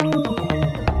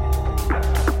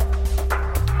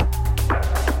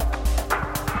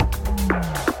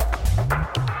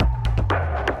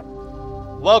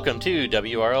Welcome to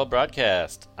WRL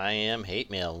Broadcast. I am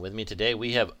Hate Mail. With me today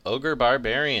we have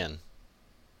Ogrebarberian.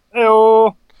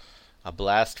 Hello. A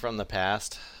blast from the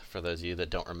past. For those of you that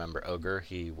don't remember Ogre,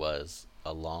 he was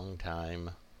a long-time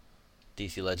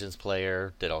DC Legends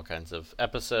player, did all kinds of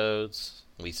episodes.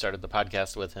 We started the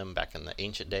podcast with him back in the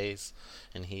ancient days,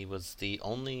 and he was the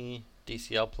only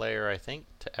DCL player, I think,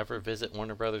 to ever visit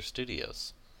Warner Brothers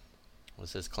Studios.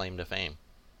 Was his claim to fame.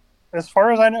 As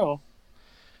far as I know.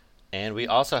 And we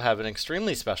also have an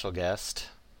extremely special guest,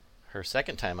 her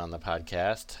second time on the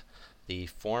podcast, the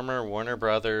former Warner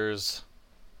Brothers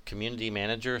community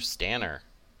manager, Stanner.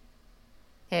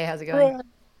 Hey, how's it going?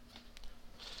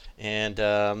 And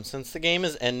since the game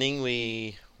is ending,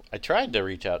 I tried to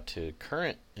reach out to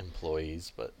current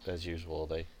employees, but as usual,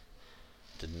 they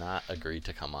did not agree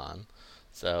to come on.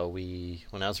 So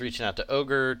when I was reaching out to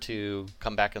Ogre to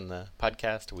come back on the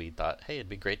podcast, we thought, hey, it'd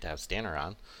be great to have Stanner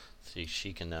on. So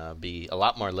she can be a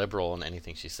lot more liberal in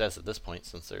anything she says at this point,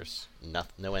 since there's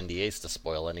no NDAs to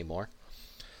spoil anymore.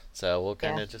 So we'll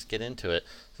kind of just get into it.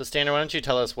 So Stanner, why don't you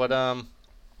tell us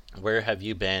where have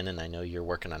you been? And I know you're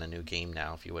working on a new game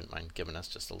now. If you wouldn't mind giving us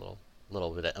just a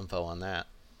little bit of info on that.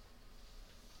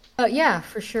 Yeah,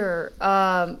 for sure.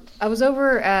 I was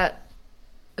over at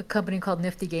a company called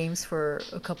Nifty Games for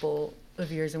a couple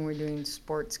of years, and we were doing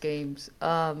sports games.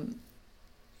 That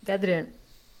didn't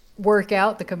work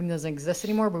out. The company doesn't exist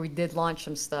anymore, but we did launch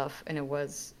some stuff, and it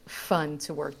was fun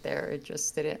to work there. It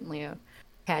just didn't,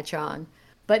 catch on.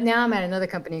 But now I'm at another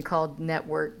company called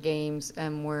Network Games,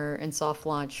 and we're in soft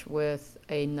launch with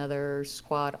another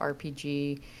squad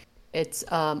RPG. It's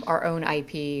our own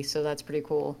IP, so that's pretty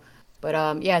cool.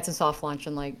 But yeah, it's in soft launch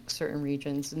in certain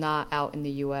regions, not out in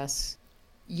the US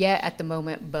yet at the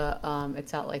moment, but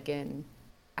it's out in,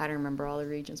 I don't remember all the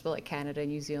regions, but Canada,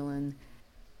 New Zealand,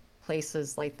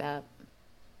 places like that.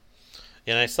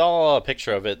 And I saw a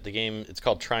picture of it. The game, it's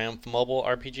called Triumph Mobile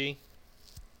RPG.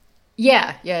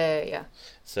 Yeah.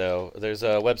 So there's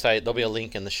a website. There'll be a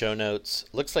link in the show notes.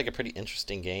 Looks like a pretty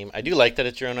interesting game. I do like that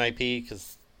it's your own IP,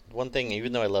 because one thing,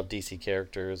 even though I love DC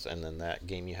characters, and then that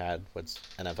game you had was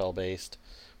NFL based,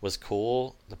 was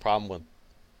cool. The problem with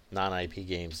non-IP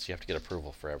games, you have to get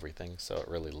approval for everything, so it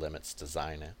really limits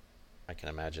design, I can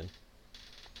imagine.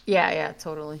 Yeah,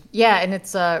 totally. Yeah, and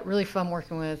it's really fun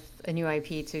working with a new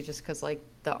IP too, just because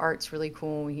the art's really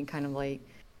cool. We can kind of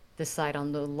decide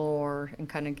on the lore and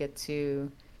kind of get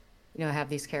to, have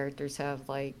these characters have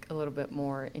a little bit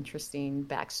more interesting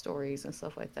backstories and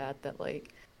stuff like that. That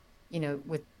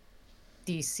with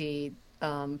DC,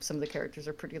 some of the characters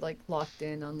are pretty locked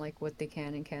in on what they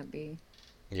can and can't be.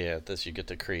 Yeah, this you get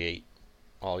to create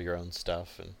all your own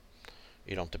stuff, and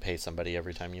you don't have to pay somebody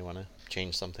every time you want to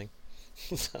change something.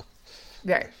 So,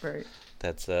 right.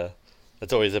 That's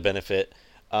always a benefit.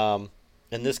 And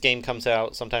this game comes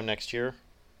out sometime next year.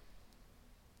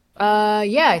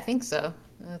 Yeah, I think so.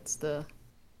 That's the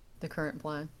current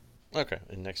plan. Okay,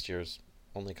 and next year's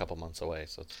only a couple months away,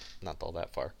 so it's not all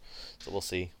that far. So we'll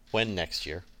see when next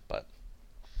year, but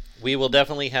we will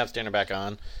definitely have Stanner back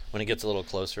on when it gets a little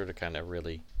closer to kind of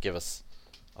really give us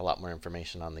a lot more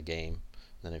information on the game.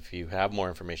 And then if you have more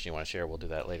information you want to share, we'll do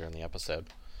that later in the episode.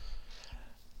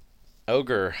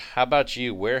 Ogre, how about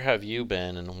you? Where have you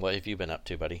been, and what have you been up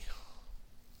to, buddy?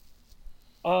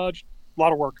 Just a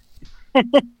lot of work.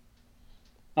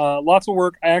 Lots of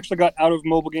work. I actually got out of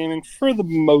mobile gaming for the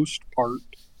most part.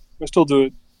 I still do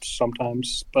it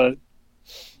sometimes, but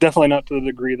definitely not to the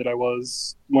degree that I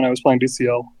was when I was playing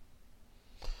DCL.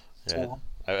 Yeah, so.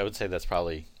 I would say that's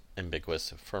probably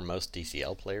ambiguous for most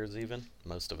DCL players even.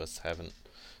 Most of us haven't.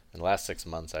 In the last 6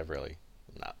 months, I've really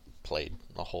not played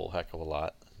a whole heck of a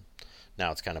lot. Now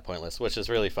it's kind of pointless, which is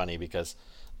really funny because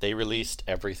they released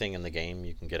everything in the game.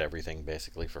 You can get everything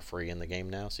basically for free in the game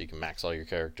now, so you can max all your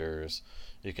characters.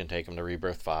 You can take them to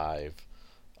Rebirth 5.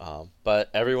 But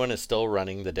everyone is still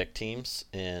running the dick teams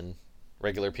in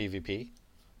regular PvP.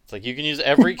 It's you can use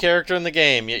every character in the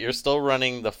game, yet you're still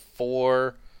running the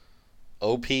 4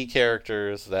 OP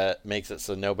characters that makes it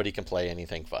so nobody can play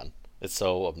anything fun. It's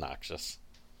so obnoxious.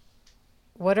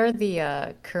 What are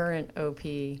the current OP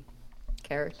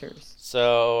characters?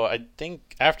 So I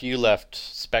think after you left,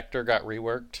 Spectre got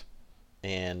reworked,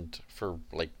 and for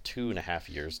 2.5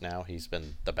 years now, he's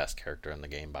been the best character in the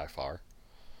game by far.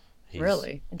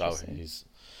 Really? Interesting.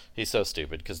 He's so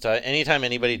stupid, because anytime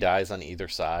anybody dies on either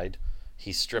side,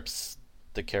 he strips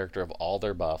the character of all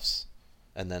their buffs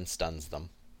and then stuns them.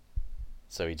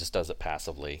 So he just does it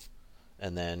passively,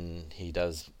 and then he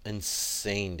does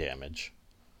insane damage,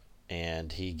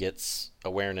 and he gets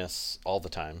awareness all the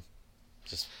time.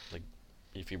 Just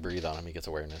if you breathe on him, he gets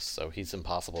awareness, so he's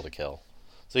impossible to kill.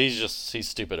 So he's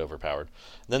stupid overpowered.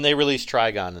 Then they released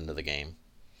Trigon into the game.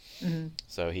 Mm-hmm.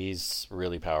 So he's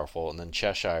really powerful. And then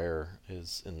Cheshire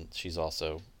she's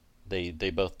also, they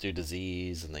both do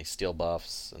disease and they steal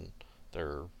buffs and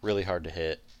they're really hard to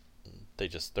hit.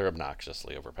 They're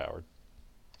obnoxiously overpowered.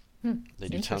 They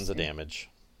do tons of damage.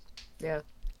 Yeah.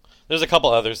 There's a couple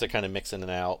others that kind of mix in and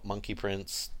out. Monkey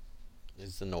Prince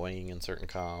is annoying in certain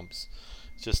comps.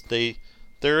 It's just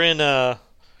they're in a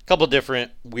couple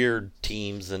different weird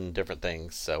teams and different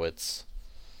things. So it's,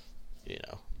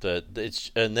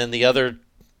 and then the other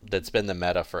that's been the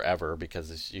meta forever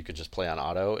because you could just play on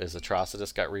auto is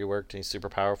Atrocitus got reworked and he's super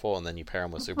powerful, and then you pair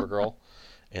him with Supergirl,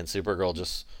 and Supergirl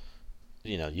just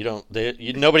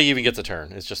nobody even gets a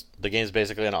turn. It's just the game's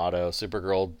basically an auto.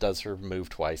 Supergirl does her move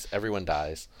twice, everyone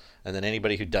dies, and then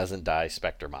anybody who doesn't die,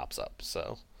 Spectre mops up.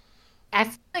 So I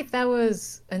feel like that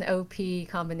was an OP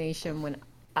combination when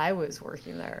I was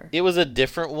working there. it was a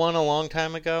different one a long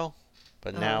time ago,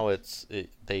 but now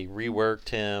they reworked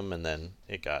him, and then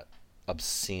it got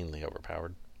obscenely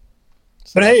overpowered.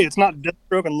 So, but hey, it's not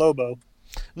Deathstroke and Lobo.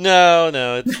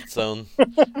 No, it's its own.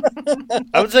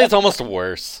 I would say it's almost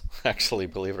worse, actually,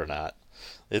 believe it or not.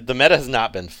 The meta has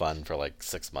not been fun for like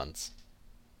 6 months.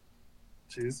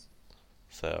 Jeez.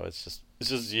 So it's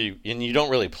just you, and you don't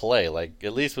really play. Like,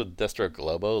 at least with Deathstroke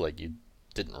Lobo, like, you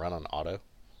didn't run on auto.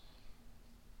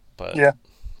 But yeah,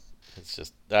 it's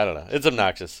just, I don't know. It's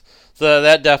obnoxious. So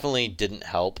that definitely didn't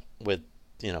help with,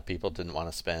 people didn't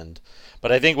want to spend.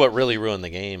 But I think what really ruined the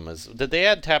game was, did they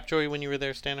add Tapjoy when you were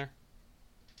there, Stanner?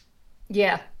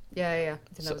 Yeah. I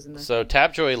think that was in there. So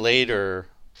Tapjoy later,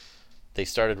 they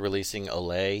started releasing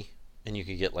Olay, and you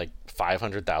could get like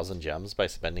 500,000 gems by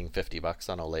spending $50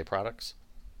 on Olay products.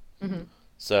 Mm-hmm.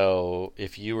 So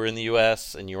if you were in the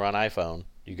US and you were on iPhone,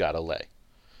 you got Olay.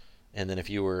 And then if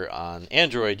you were on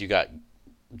Android, you got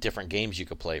different games you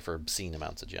could play for obscene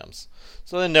amounts of gems.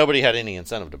 So then nobody had any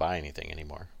incentive to buy anything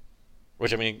anymore.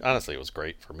 Which, I mean, honestly, it was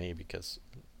great for me because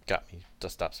it got me to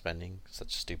stop spending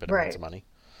such stupid amounts of money.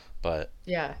 But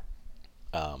yeah.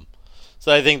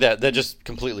 So I think that just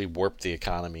completely warped the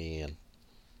economy. And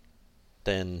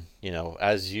then,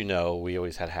 as you know, we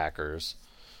always had hackers.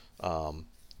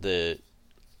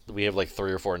 We have like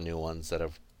 3 or 4 new ones that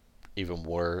have even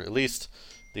were, at least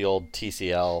the old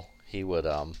TCL, he would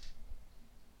at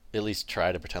least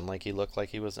try to pretend like he looked like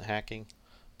he wasn't hacking.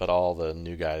 But all the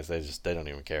new guys, they don't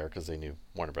even care because they knew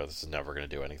Warner Brothers is never going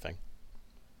to do anything.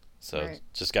 So it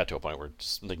just got to a point where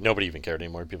just like nobody even cared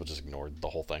anymore. People just ignored the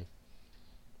whole thing.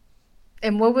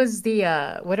 And what was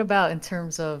what about in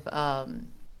terms of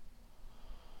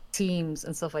teams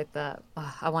and stuff like that?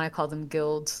 I want to call them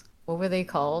guilds. What were they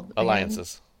called?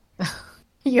 Alliances.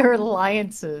 Your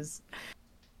alliances.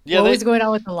 Yeah, what was going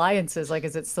on with alliances? Like,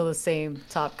 is it still the same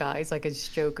top guys? Like, is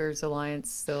Joker's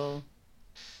alliance still?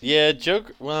 Yeah,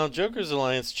 Joker's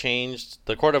alliance changed.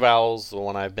 The Court of Owls, the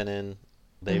one I've been in,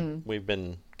 we've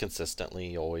been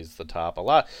consistently always the top.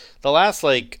 The last,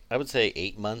 like, I would say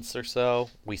 8 months or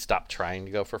so, we stopped trying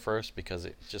to go for first because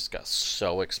it just got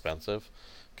so expensive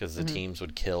because the teams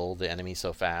would kill the enemy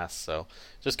so fast. So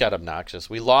it just got obnoxious.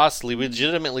 We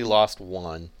legitimately lost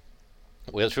one,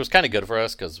 which was kind of good for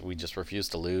us because we just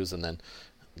refused to lose. And then,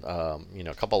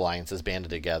 a couple alliances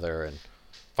banded together and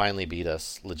finally beat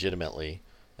us legitimately.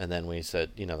 And then we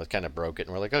said, that kind of broke it.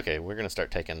 And we're like, okay, we're going to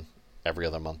start taking every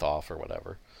other month off or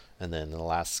whatever. And then in the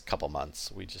last couple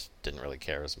months, we just didn't really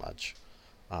care as much.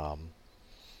 But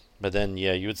then,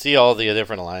 you would see all the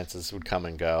different alliances would come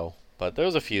and go. But there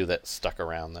was a few that stuck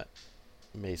around that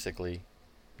basically,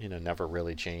 never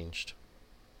really changed.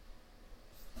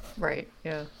 Right,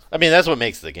 yeah. I mean, that's what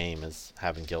makes the game is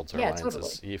having guilds or alliances.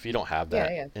 Totally. If you don't have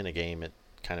that in a game, it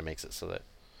kind of makes it so that,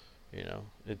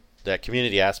 that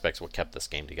community aspect's what kept this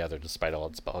game together despite all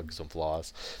its bugs and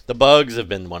flaws. The bugs have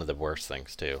been one of the worst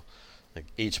things, too. Like,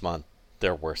 each month,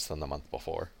 they're worse than the month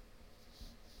before.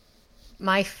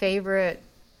 My favorite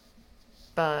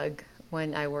bug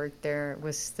when I worked there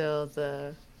was still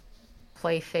the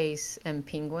Clayface and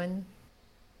Penguin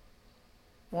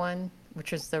one,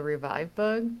 which was the revive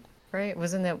bug, right?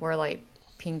 Wasn't it where, like,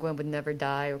 Penguin would never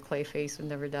die or Clayface would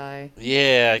never die?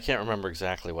 Yeah, I can't remember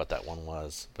exactly what that one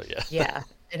was, but yeah. Yeah,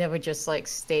 and it would just, like,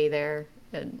 stay there,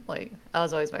 and, like, that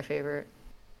was always my favorite.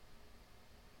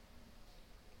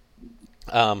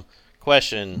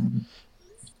 Question.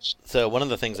 So one of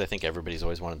the things I think everybody's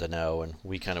always wanted to know, and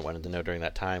we kind of wanted to know during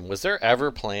that time, was there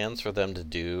ever plans for them to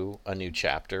do a new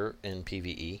chapter in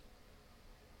PvE?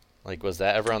 Like, was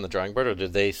that ever on the drawing board, or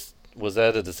was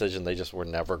that a decision they just were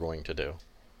never going to do?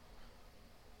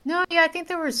 No, yeah, I think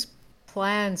there was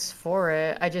plans for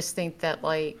it. I just think that,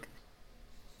 like,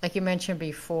 like you mentioned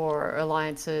before,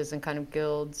 alliances and kind of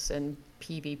guilds and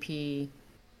PvP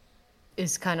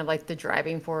is kind of like the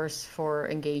driving force for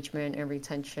engagement and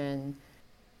retention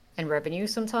and revenue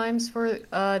sometimes for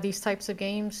these types of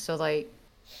games. So like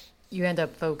you end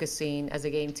up focusing as a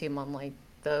game team on like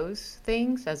those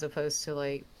things as opposed to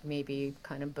like maybe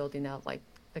kind of building out like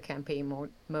the campaign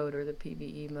mode or the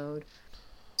PvE mode.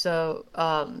 So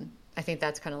I think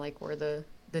that's kind of like where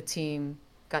the team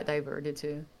got diverted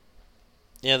to.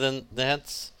 Yeah, then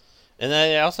that's, and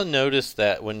I also noticed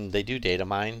that when they do data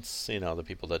mines, the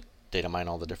people that data mine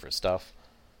all the different stuff,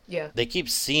 Yeah. they keep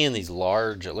seeing these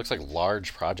large, it looks like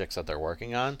large projects that they're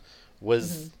working on.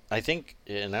 Hmm. I think,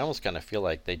 and I almost kind of feel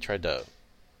like they tried to,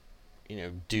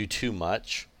 do too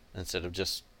much instead of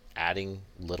just adding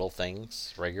little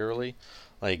things regularly.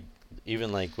 Like,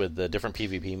 even like with the different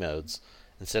PvP modes,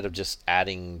 instead of just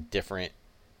adding different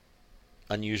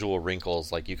unusual wrinkles,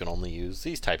 like you can only use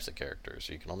these types of characters,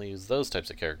 or you can only use those types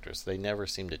of characters, they never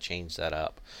seem to change that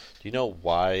up. Do you know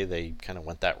why they kind of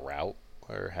went that route,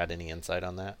 or had any insight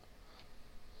on that?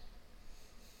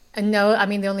 And no, I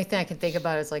mean the only thing I can think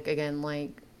about is like again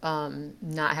like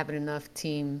not having enough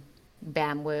team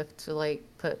bandwidth to like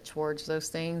put towards those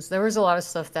things. There was a lot of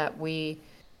stuff that we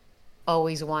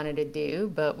always wanted to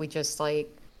do, but we just like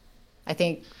I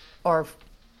think our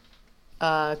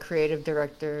creative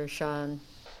director Sean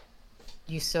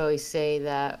used to always say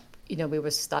that we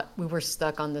were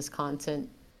stuck on this content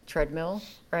treadmill,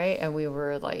 right? And we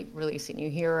were like releasing new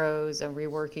heroes and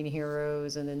reworking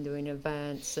heroes and then doing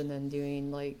events and then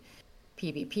doing like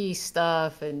PvP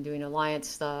stuff and doing alliance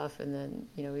stuff and then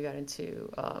we got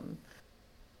into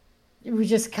we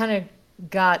just kind of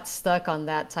got stuck on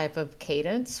that type of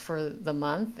cadence for the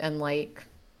month. And like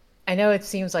I know it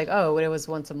seems like, oh, it was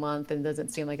once a month and doesn't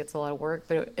seem like it's a lot of work,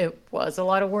 but it was a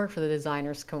lot of work for the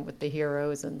designers to come up with the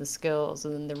heroes and the skills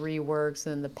and then the reworks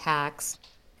and the packs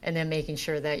and then making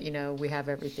sure that, we have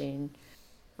everything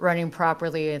running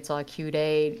properly. It's all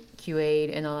QA'd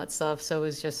and all that stuff. So it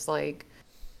was just like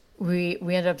we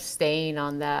ended up staying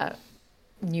on that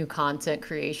new content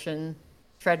creation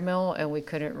treadmill and we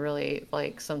couldn't really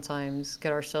like sometimes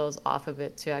get ourselves off of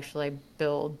it to actually like,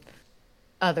 build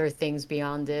other things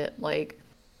beyond it. Like,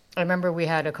 I remember we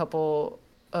had a couple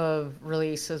of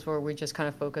releases where we just kind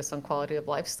of focused on quality of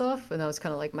life stuff, and that was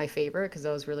kind of like my favorite because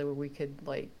that was really where we could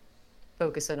like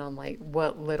focus in on like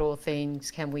what little things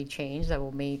can we change that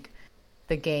will make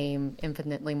the game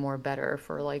infinitely more better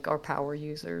for like our power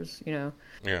users. Yeah.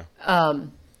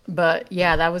 But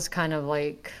yeah, that was kind of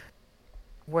like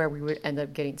where we would end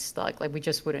up getting stuck. Like we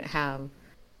just wouldn't have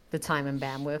the time and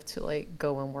bandwidth to like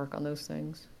go and work on those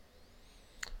things.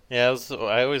 Yeah,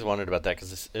 I always wondered about that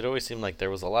because it always seemed like there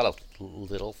was a lot of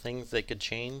little things they could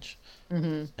change,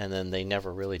 Hmm. and then they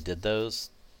never really did those,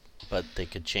 but they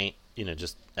could change,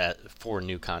 just for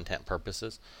new content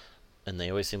purposes. And they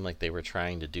always seemed like they were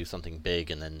trying to do something big,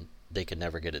 and then they could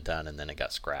never get it done, and then it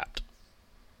got scrapped.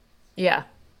 Yeah.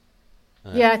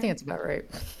 Uh, Yeah, I think it's about right.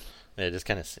 it just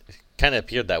kind of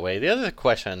appeared that way. The other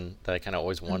question that I kind of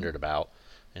always Mhm. wondered about,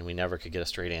 and we never could get a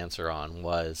straight answer on,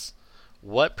 was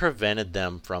what prevented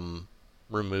them from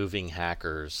removing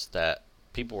hackers that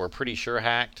people were pretty sure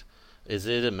hacked? Is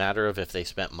it a matter of if they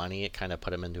spent money, it kind of put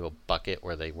them into a bucket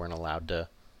where they weren't allowed to,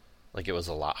 like it was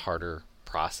a lot harder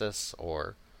process,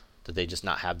 or did they just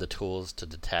not have the tools to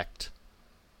detect?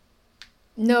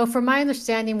 No, from my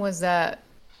understanding was that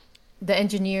the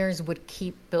engineers would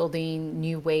keep building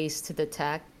new ways to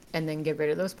detect and then get rid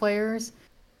of those players.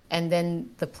 And then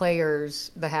the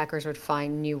hackers would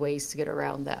find new ways to get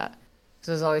around that.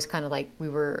 So it was always kind of like we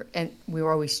were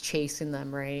always chasing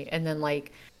them, right? And then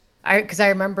like because I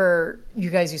remember you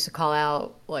guys used to call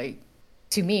out like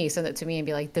send it to me and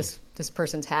be like this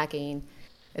person's hacking,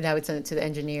 and I would send it to the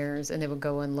engineers and they would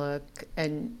go and look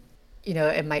and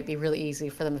it might be really easy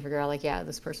for them to figure out like yeah,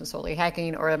 this person's totally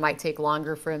hacking, or it might take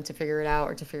longer for them to figure it out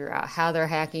or to figure out how they're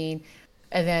hacking.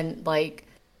 And then like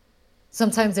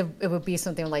sometimes it would be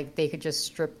something like they could just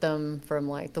strip them from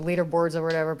like the leaderboards or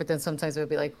whatever, but then sometimes it would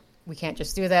be like we can't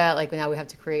just do that, like now we have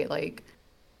to create like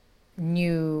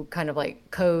new kind of like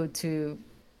code to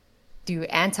do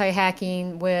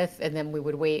anti-hacking with, and then we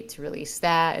would wait to release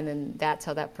that, and then that's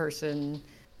how that person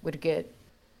would get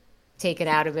taken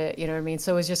out of it, you know what I mean?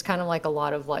 So it was just kind of like a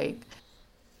lot of like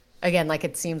again, like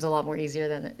it seems a lot more easier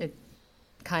than it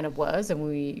kind of was, and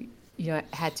we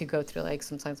had to go through like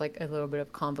sometimes like a little bit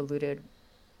of convoluted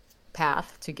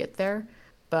path to get there.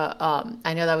 But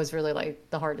I know that was really like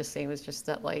the hardest thing was just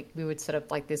that like we would set up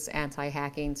like this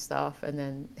anti-hacking stuff and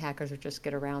then hackers would just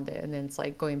get around it. And then it's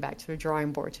like going back to the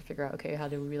drawing board to figure out, okay, how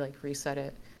do we like reset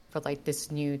it for like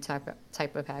this new type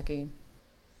of hacking?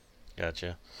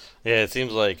 Gotcha. Yeah, it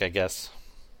seems like, I guess,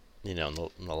 in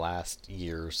the last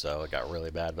year or so, it got really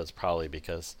bad, but it's probably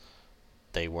because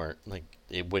they weren't, like,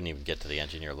 it wouldn't even get to the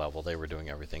engineer level. They were doing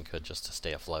everything could just to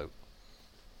stay afloat.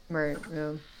 Right.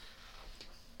 Yeah.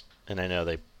 And I know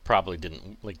they probably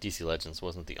didn't, like, DC Legends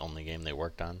wasn't the only game they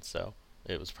worked on, so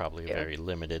it was probably a very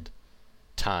limited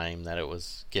time that it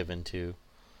was given to.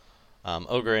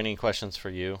 Ogre, any questions for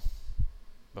you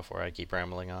before I keep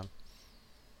rambling on?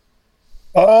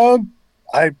 I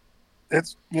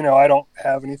I don't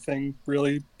have anything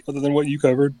really other than what you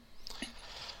covered.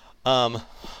 I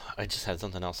just had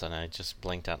something else and I just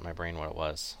blinked out in my brain what it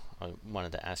was. I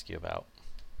wanted to ask you about.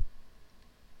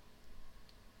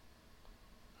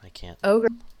 I can't.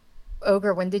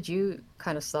 Ogre, when did you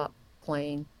kind of stop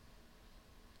playing?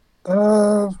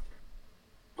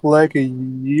 Like a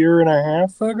year and a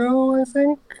half ago, I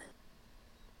think.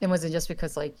 And was it just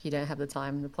because like you didn't have the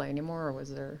time to play anymore, or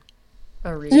was there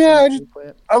a reason Yeah, you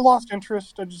quit? I lost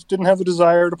interest. I just didn't have the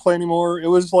desire to play anymore. It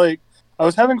was like I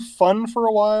was having fun for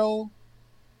a while,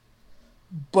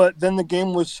 but then the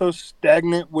game was so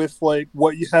stagnant with like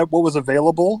what you had, what was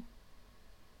available,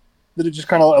 that it just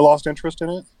kind of I lost interest in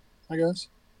it, I guess.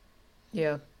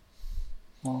 Yeah.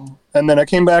 And then I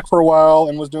came back for a while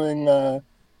and was doing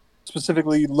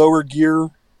specifically lower gear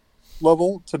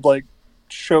level to like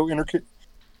show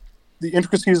the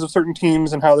intricacies of certain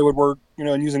teams and how they would work,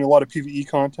 and using a lot of PvE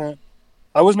content.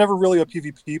 I was never really a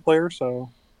PvP player, so.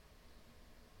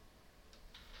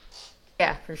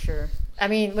 Yeah, for sure. I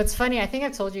mean, what's funny, I think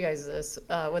I've told you guys this.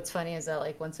 What's funny is that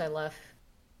like once I left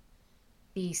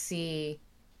DC,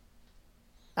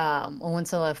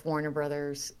 once I left Warner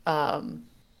Brothers, I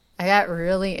got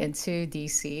really into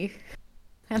DC.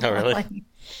 And Oh, really?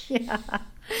 Yeah.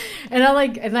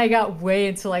 And I got way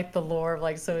into like the lore of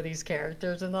like some of these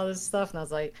characters and all this stuff, and I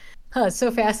was like, huh, it's so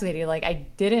fascinating. Like I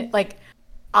didn't like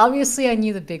obviously I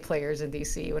knew the big players in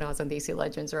DC when I was on DC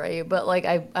Legends, right? But like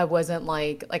I wasn't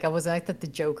I wasn't like at the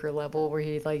Joker level where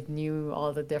he like knew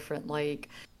all the different like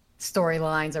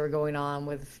storylines that were going on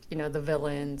with, the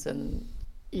villains and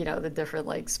the different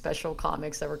like special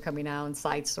comics that were coming out and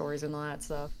side stories and all that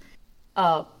stuff.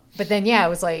 But then yeah, it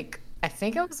was like I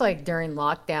think it was like during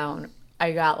lockdown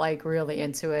I got like really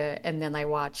into it, and then I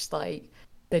watched like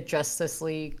the Justice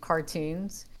League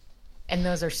cartoons, and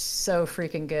those are so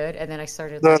freaking good. And then I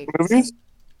started The like movies?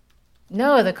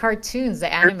 no, the cartoons,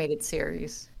 the animated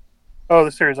series. Oh,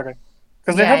 the series, okay.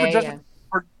 Because they Yeah, have the yeah, Justice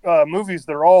yeah. movies.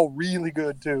 They're all really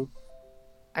good too.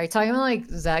 Are you talking about like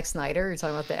Zack Snyder? Or are you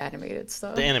talking about the animated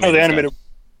stuff? The Oh, the animated animated,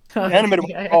 stuff. the animated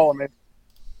ones are all amazing.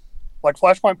 Like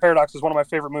Flashpoint Paradox is one of my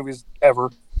favorite movies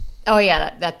ever. Oh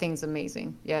yeah, that thing's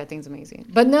amazing. Yeah, that thing's amazing.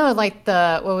 But no, like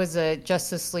what was it?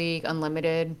 Justice League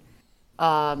Unlimited.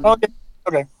 Oh, yeah.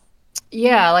 Okay.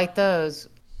 Yeah, like those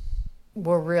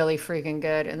were really freaking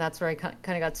good, and that's where I kind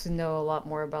of got to know a lot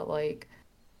more about like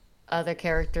other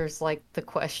characters, like the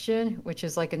Question, which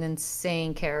is like an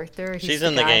insane character. She's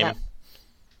in the game.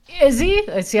 Is he?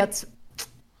 See, that's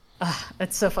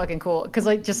so fucking cool. Because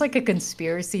like just like a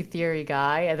conspiracy theory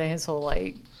guy, and then his whole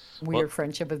like weird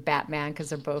friendship with Batman because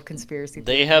they're both conspiracy.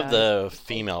 They have the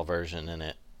female version in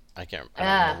it. I don't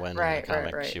know when in the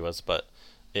comic she was, but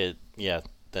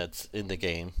that's in the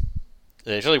game.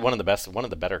 It's really one of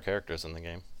the better characters in the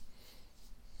game.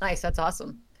 Nice, that's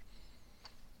awesome.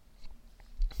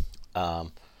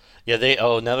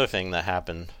 Another thing that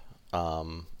happened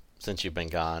since you've been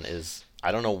gone is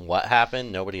I don't know what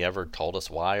happened. Nobody ever told us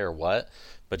why or what,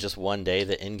 but just one day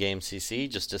the in-game CC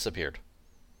just disappeared.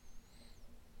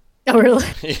 Oh, really?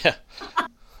 Yeah.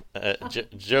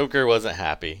 Joker wasn't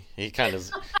happy. He's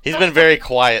been very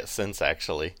quiet since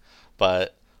actually,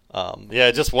 but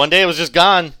just one day it was just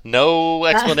gone. No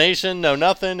explanation, no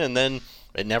nothing, and then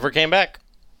it never came back.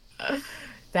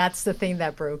 That's the thing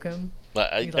that broke him.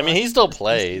 But I mean, he still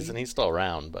plays and he's still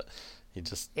around, but he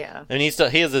just yeah. I mean,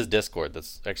 he has his Discord.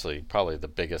 That's actually probably the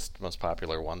biggest, most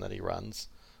popular one that he runs.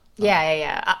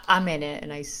 Yeah. I'm in it,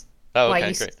 and I used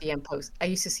great. to see him post. I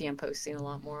used to see him posting a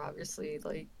lot more, obviously.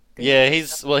 Like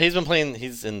he's been playing.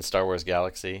 He's in Star Wars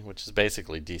Galaxy, which is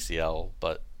basically DCL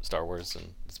but Star Wars,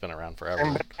 and it's been around forever.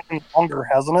 And been longer,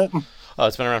 hasn't it? Oh,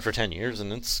 it's been around for 10 years,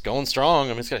 and it's going strong. I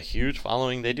mean, it's got a huge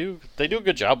following. They do a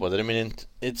good job with it. I mean,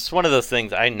 it's one of those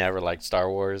things. I never liked Star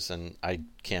Wars, and I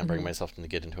can't bring myself to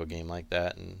get into a game like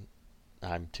that, and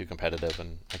I'm too competitive,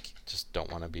 and I just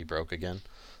don't want to be broke again.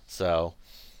 So,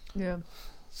 yeah.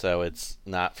 So it's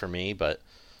not for me, but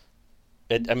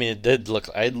it did look.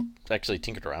 I actually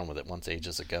tinkered around with it once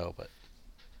ages ago, but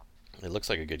it looks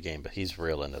like a good game. But he's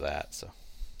real into that, so.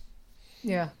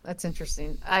 Yeah, that's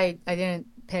interesting. I didn't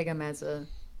peg him as a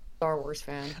Star Wars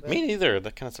fan. But... Me neither.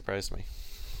 That kind of surprised me.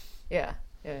 Yeah,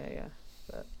 yeah.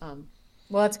 But,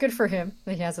 well, it's good for him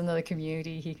that he has another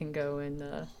community he can go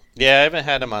and Yeah, I haven't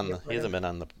had him on get the. He rid of. hasn't been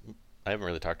on the. I haven't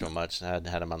really talked to him much. I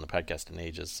hadn't had him on the podcast in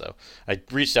ages, so I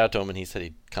reached out to him and he said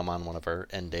he'd come on one of our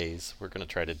end days. We're gonna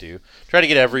try to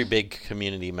get every big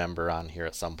community member on here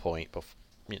at some point,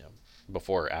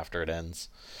 before or after it ends,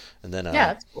 and then.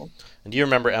 Yeah, that's cool. And do you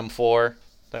remember M4?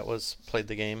 That was played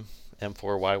the game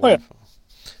M4Y1. Oh, yeah.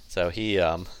 So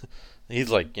he's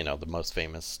like the most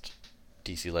famous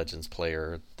DC Legends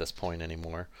player at this point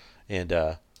anymore, and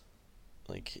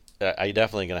I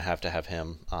definitely gonna have to have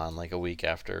him on like a week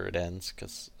after it ends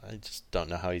because I just don't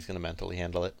know how he's gonna mentally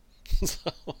handle it.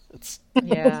 So it's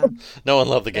Yeah, no one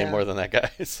loved the game yeah. more than that guy.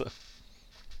 So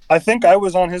I think I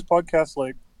was on his podcast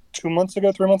like 3 months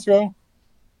ago.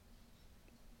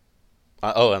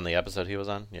 on the episode he was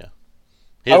on, yeah.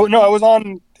 No, I was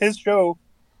on his show.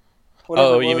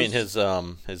 Oh, you mean his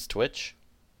Twitch?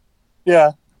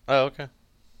 Yeah, Oh, okay.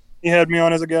 he had me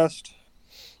on as a guest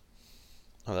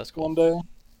Oh, that's cool. one day.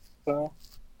 So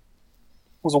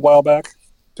it was a while back,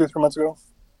 3 months ago.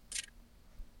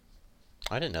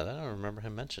 I didn't know that. I don't remember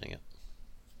him mentioning it.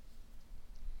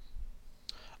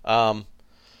 The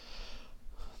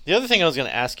other thing I was going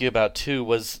to ask you about too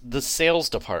was the sales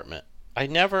department. I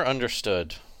never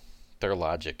understood their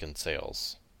logic in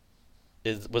sales.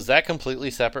 Was that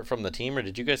completely separate from the team, or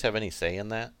did you guys have any say in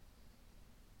that?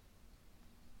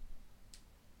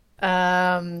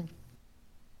 Um,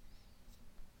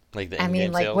 Like the I mean,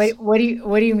 in-game like, sales?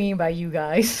 what do you mean by you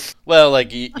guys? Well,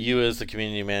 like you as the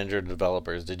community manager of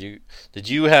developers, did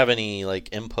you have any like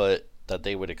input that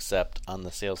they would accept on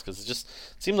the sales? Because it just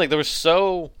seemed like there was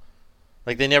so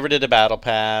like they never did a battle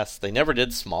pass, they never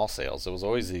did small sales. It was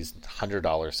always these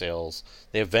 $100 sales.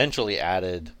 They eventually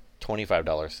added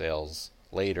 $25 sales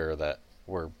later that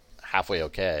were halfway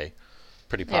okay,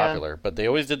 pretty popular. But they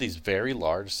always did these very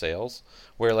large sales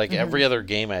where like every other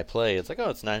game I play, it's like, oh,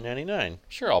 it's $9.99.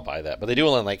 Sure, I'll buy that. But they do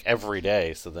it on like every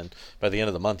day. So then by the end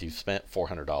of the month, you've spent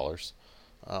 $400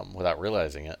 without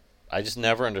realizing it. I just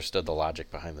never understood the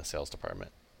logic behind the sales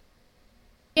department.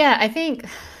 Yeah, I think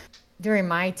during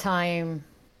my time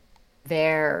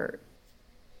there,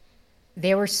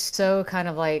 they were so kind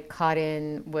of like caught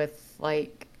in with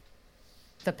like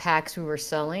the packs we were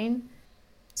selling.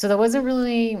 So there wasn't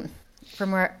really,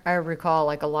 from where I recall,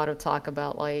 like a lot of talk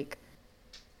about like,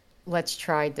 let's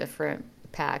try different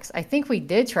packs. I think we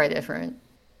did try different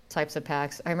types of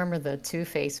packs. I remember the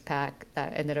Two-Face pack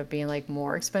that ended up being like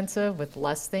more expensive with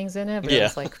less things in it, but it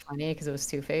was like funny because it was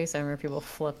Two-Face. I remember people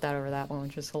flipped out over that one,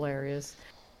 which was hilarious.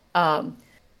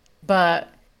 But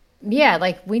yeah,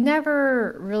 like we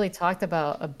never really talked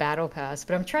about a battle pass,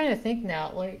 but I'm trying to think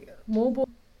now, like mobile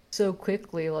so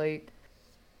quickly, like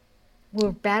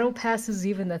were battle passes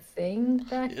even a thing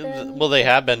back then? Well, they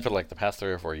have been for like the past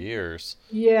 3 or 4 years.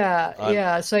 Yeah,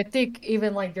 yeah. So I think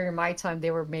even like during my time,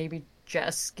 they were maybe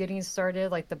just getting started,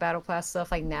 like the battle pass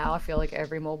stuff. Like now, I feel like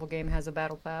every mobile game has a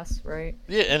battle pass, right?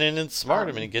 Yeah, and it's smart.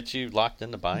 I mean, it gets you locked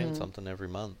into buying something every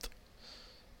month.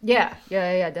 Yeah,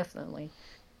 definitely.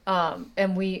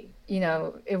 And we,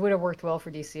 it would have worked well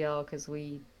for DCL because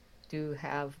we do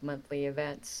have monthly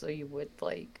events, so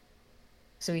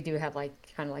we do have like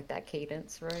kind of like that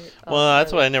cadence, right? Well,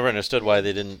 that's why I never understood why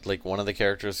they didn't like one of the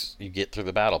characters you get through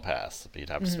the battle pass. You'd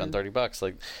have to spend $30.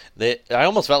 Like I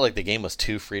almost felt like the game was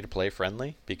too free to play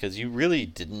friendly because you really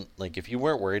didn't like if you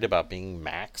weren't worried about being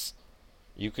max,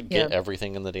 you could get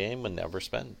everything in the game and never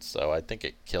spend. So I think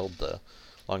it killed the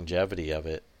longevity of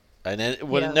it. And it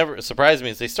never surprised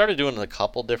me is they started doing a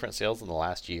couple different sales in the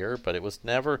last year, but it was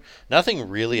nothing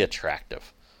really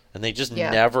attractive. And they just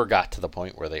never got to the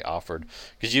point where they offered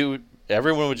because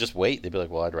everyone would just wait. They'd be like,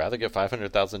 "Well, I'd rather get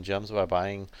 500,000 gems by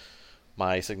buying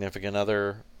my significant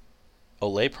other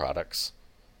Olay products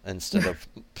instead of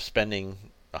spending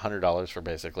 $100 for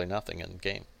basically nothing in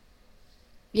game."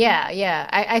 Yeah.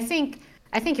 I think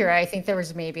you're right. I think there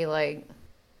was maybe like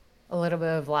a little bit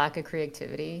of lack of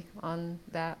creativity on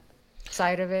that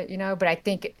side of it, but I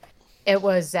think it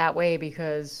was that way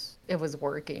because it was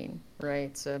working,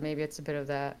 right? So maybe it's a bit of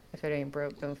that if it ain't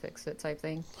broke, don't fix it type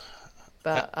thing.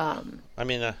 But I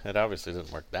mean, it obviously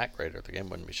didn't work that great, or the game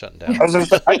wouldn't be shutting down. I was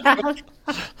just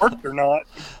worked or not.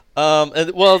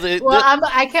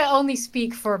 I can only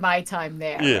speak for my time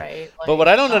there, right? Like, but what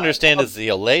I don't understand is the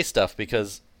Olay stuff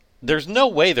because there's no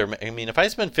way I mean, if I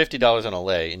spend $50 on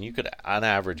Olay and you could on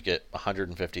average get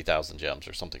 150,000 gems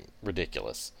or something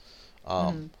ridiculous,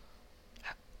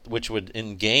 which would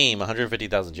in game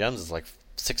 150,000 gems is like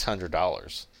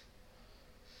 $600.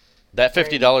 That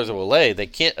 $50 of Olay,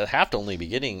 they have to only be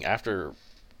getting after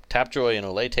Tapjoy and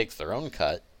Olay takes their own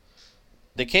cut.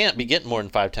 They can't be getting more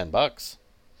than $5-10.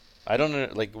 I don't know.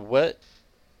 Like, what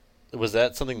was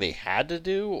that? Something they had to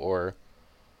do, or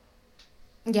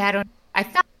Yeah, I don't. I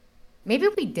thought maybe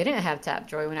we didn't have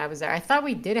Tapjoy when I was there. I thought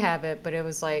we did have it, but it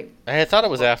was like, I thought it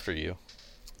was after you.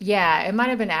 yeah, it might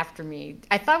have been after me.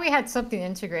 I thought we had something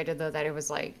integrated though that it was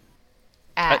like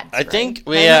I, ads, I right? think,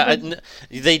 well, I yeah, remember.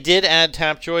 they did add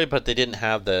Tapjoy, but they didn't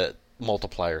have the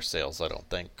multiplier sales. I don't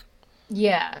think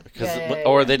Yeah, because, yeah, yeah,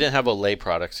 or yeah. they didn't have Olay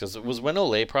products because it was when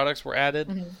Olay products were added.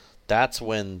 Mhm. That's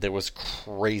when there was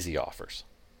crazy offers.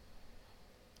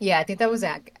 Yeah, I think that was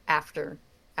after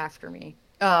me.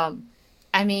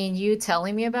 I mean, you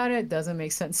telling me about it doesn't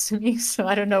make sense to me, so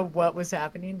I don't know what was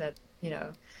happening that,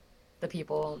 the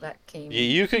people that came.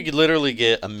 You could literally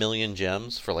get a million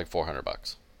gems for like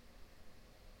 $400.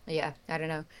 Yeah, I don't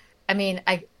know. I mean,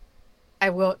 I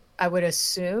would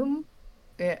assume,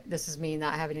 this is me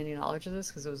not having any knowledge of this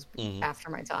because it was Hmm. after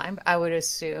my time. I would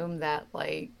assume that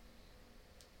like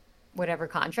whatever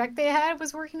contract they had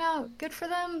was working out good for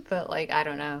them, but like I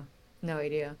don't know. No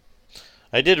idea.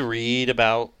 I did read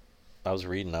about. I was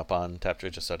reading up on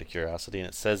Tapjoy just out of curiosity, and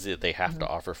it says that they have to Mhm.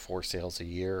 offer 4 sales a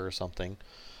year or something.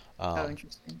 Oh, Um,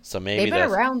 interesting. so They've maybe been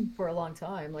that's. around for a long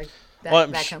time, like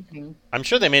Well, that company. I'm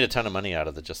sure they made a ton of money out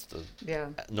of the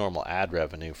Yeah. normal ad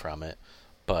revenue from it,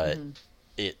 but Hmm.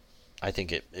 it. I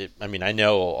think it. I mean, I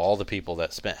know all the people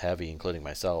that spent heavy, including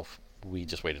myself. We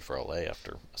just waited for Olay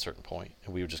after a certain point,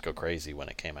 and we would just go crazy when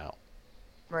it came out.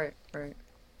 Right, right,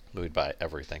 We would buy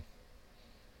everything.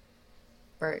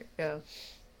 right. Yeah.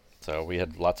 So we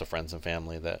had lots of friends and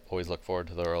family that always look forward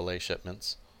to their Olay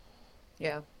shipments.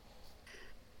 Yeah.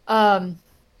 Um,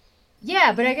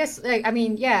 yeah, but I guess like I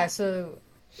mean, yeah, so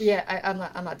yeah,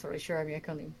 I'm not totally sure. I mean, I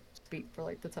can't even speak for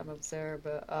like the time I was there,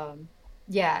 but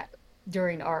yeah,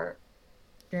 during our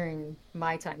during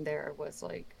my time there was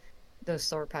like those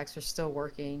store packs were still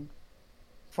working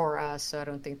for us, so I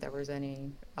don't think there was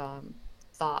any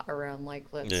thought around like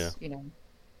Yeah. let's,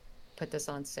 put this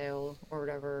on sale or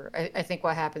whatever. I think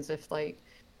what happens if like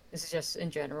this is just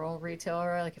in general retail,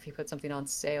 right? Like if you put something on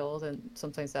sale, then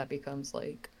sometimes that becomes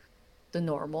like the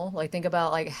normal. Like think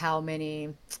about like how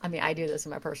many, I mean, I do this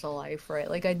in my personal life, right?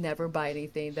 Like I never buy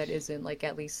anything that isn't like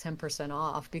at least 10%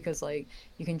 off because like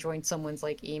you can join someone's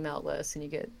like email list and you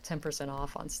get 10%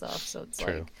 off on stuff. So it's True.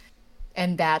 like,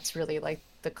 and that's really like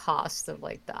the cost of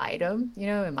like the item,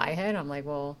 in my head. I'm like,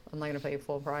 well, I'm not gonna pay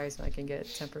full price and I can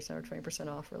get 10% or 20%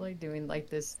 off for like doing like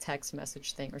this text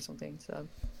message thing or something. So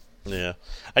Yeah.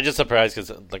 I just surprised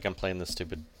because like I'm playing this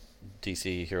stupid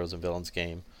DC Heroes and Villains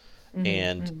game, hmm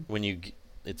and hmm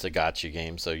it's a gotcha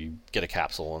game, so you get a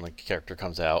capsule and the character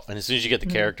comes out, and as soon as you get the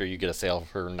hmm character, you get a sale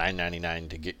for $9.99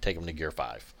 to take them to Gear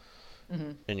 5,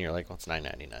 hmm and you're like, well, it's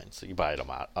 $9.99, so you buy it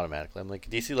automatically. I'm like,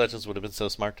 DC Legends would have been so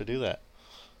smart to do that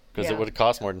because it yeah, would have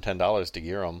cost more than $10 to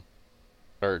gear them,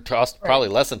 or it cost right, probably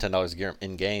less than $10 to gear them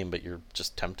in game, but you're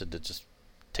just tempted to just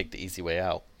take the easy way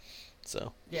out.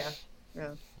 So, yeah,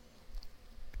 yeah.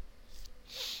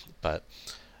 but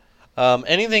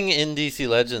anything in DC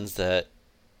Legends that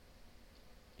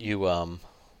you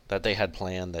that they had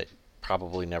planned that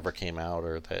probably never came out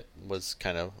or that was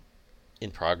kind of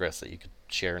in progress that you could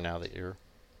share now that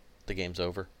the game's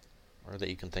over, or that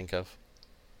you can think of?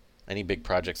 Any big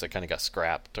projects that kind of got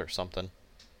scrapped or something?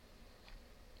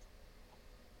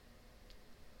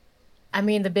 I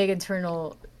mean, the big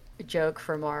internal joke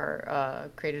from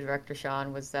our creative director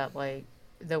Sean was that like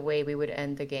the way we would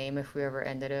end the game if we ever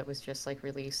ended it was just like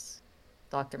release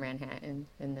Dr. Manhattan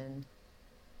and then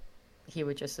he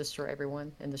would just destroy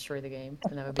everyone and destroy the game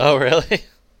and that would be Oh, it. really?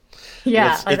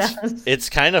 Well, Yeah, like that was, it's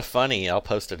kind of funny. I'll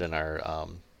post it in our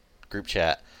group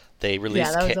chat. They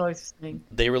yeah, released that was always the thing.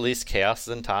 they released Chaos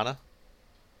Zintana,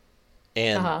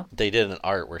 and Uh-huh. they did an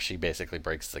art where she basically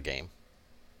breaks the game.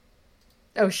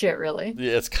 Oh shit, really?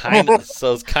 Yeah, it's kind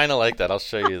of like that. I'll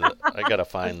show you the. I gotta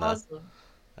That's find the. awesome.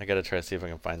 I gotta try to see if I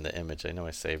can find the image. I know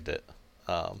I saved it.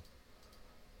 Um,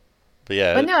 but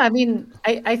yeah, But no, I mean,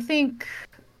 I think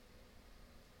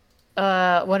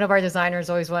one of our designers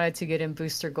always wanted to get in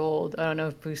Booster Gold. I don't know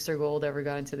if Booster Gold ever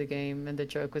got into the game, and the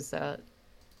joke was that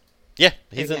yeah,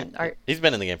 he's in. again, our He's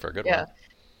been in the game for a good yeah, while.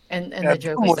 and Yeah, the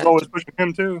joke Tim was was that always pushing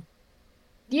him too.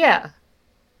 yeah,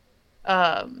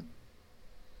 um,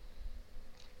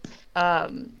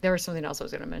 there was something else I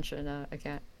was going to mention. I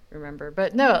can't remember,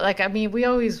 but no, like I mean, we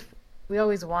always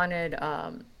wanted.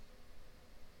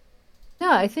 No,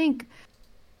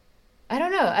 I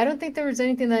don't know. I don't think there was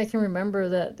anything that I can remember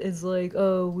that is like,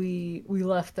 oh, we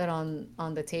left that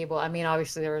on the table. I mean,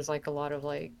 obviously there was like a lot of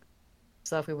like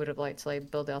stuff we would have liked to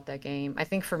like build out that game. I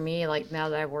think for me, like now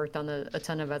that I've worked on a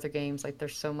ton of other games, like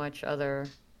there's so much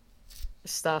other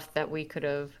stuff that we could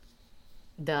have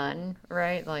done,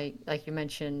 right? Like you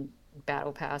mentioned,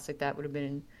 Battle Pass, like that would have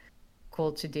been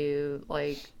cool to do.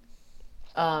 Like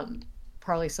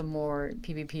probably some more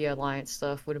PvP alliance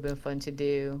stuff would have been fun to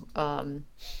do. I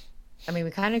mean,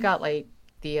 we kind of got like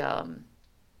the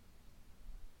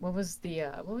what was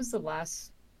the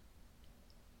last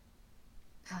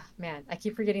man, I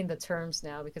keep forgetting the terms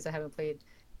now because I haven't played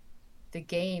the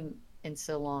game in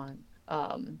so long.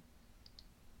 Are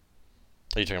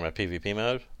you talking about PvP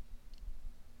mode?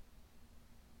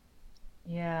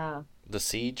 Yeah. The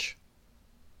Siege?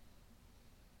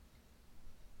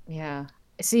 Yeah.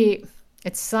 See,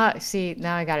 see,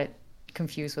 now I got it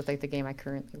confused with like the game I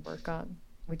currently work on,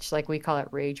 which like we call it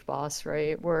Rage Boss,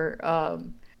 right? Where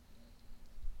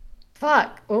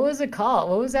fuck, what was it called?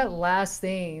 What was that last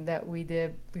thing that we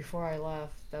did before I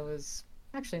left? That was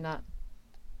actually not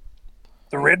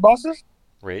The raid bosses?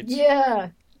 Raids? Yeah,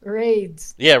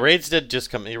 raids. Yeah, Raids did just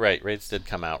come. You're right. Raids did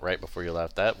come out right before you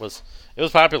left. It was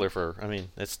popular for. I mean,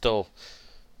 it's still.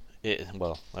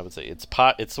 Well, I would say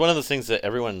it's one of those things that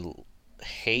everyone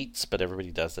hates, but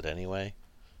everybody does it anyway.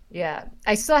 Yeah,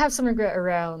 I still have some regret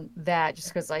around that, just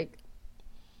because like,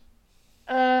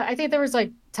 I think there was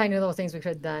like tiny little things we could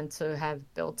have done to have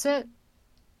built it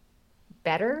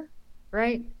better,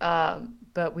 right?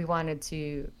 But we wanted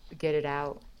to get it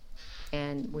out,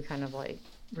 and we kind of like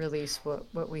released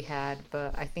what we had.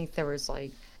 But I think there was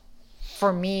like,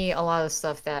 for me, a lot of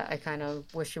stuff that I kind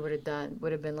of wish we would have done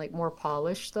would have been like more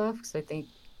polished stuff. Because I think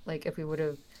like if we would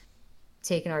have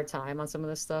taken our time on some of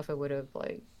this stuff, it would have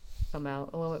like come out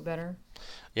a little bit better.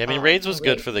 Yeah, I mean, Raids was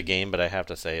good for the game, but I have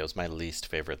to say it was my least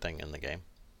favorite thing in the game.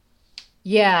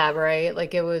 Yeah, right.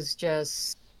 Like it was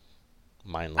just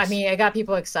Mindless. I mean, I got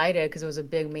people excited because it was a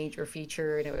big major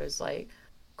feature and it was like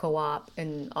co-op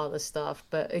and all this stuff,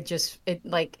 but it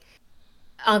like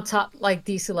on top, like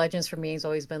DC Legends for me has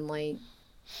always been like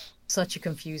such a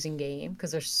confusing game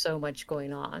because there's so much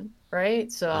going on,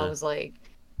 right? So I was like,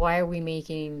 why are we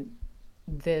making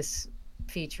this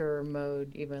feature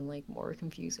mode even like more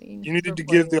confusing? You needed to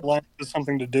give the alliances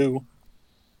something to do.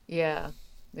 Yeah,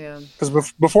 yeah.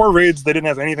 Because before raids, they didn't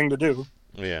have anything to do.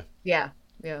 Yeah. Yeah,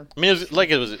 yeah. I mean,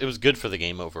 it was good for the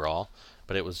game overall,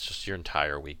 but it was just your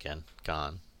entire weekend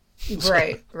gone.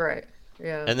 Right, right.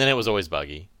 Yeah. And then it was always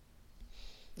buggy.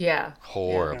 Yeah.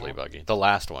 Horribly buggy. The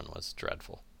last one was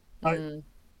dreadful.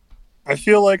 I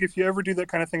feel like if you ever do that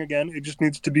kind of thing again, it just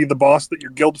needs to be the boss that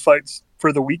your guild fights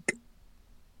for the week,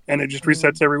 and it just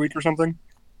resets every week or something.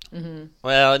 Mm-hmm.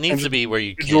 Well, it needs to be where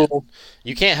you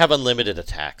can't have unlimited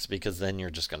attacks because then you're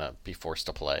just gonna be forced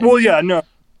to play. Well, yeah, no,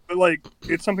 but like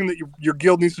it's something that your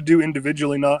guild needs to do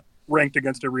individually, not ranked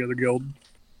against every other guild.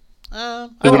 I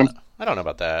don't know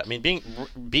about that. I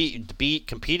mean,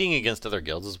 competing against other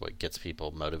guilds is what gets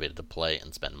people motivated to play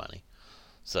and spend money.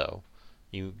 So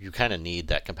you kind of need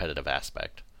that competitive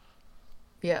aspect.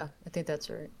 Yeah, I think that's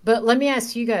right. But let me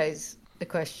ask you guys the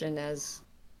question as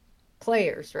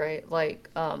players, right? Like,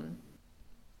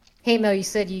 hey Mel, you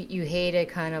said you hated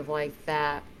kind of like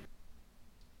that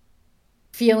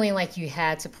feeling like you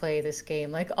had to play this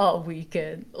game like all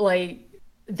weekend. Like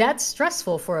that's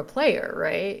stressful for a player,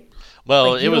 right?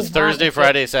 Well, like, it was Thursday,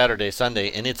 Friday, Saturday,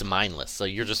 Sunday, and it's mindless. So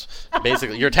you're just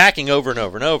basically you're attacking over and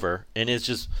over and over, and it's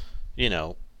just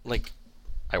like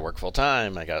I work full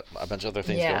time. I got a bunch of other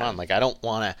things going on. Like I don't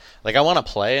want to. Like I want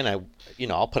to play, and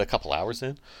I'll put a couple hours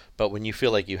in. But when you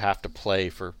feel like you have to play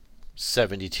for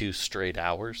 72 straight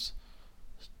hours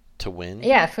to win,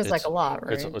 yeah, it feels like a lot,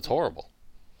 right? It's horrible.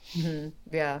 Mm-hmm.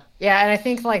 Yeah, yeah, and I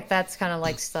think like that's kind of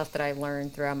like stuff that I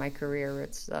learned throughout my career.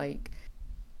 It's like,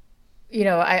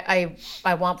 I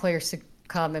want players to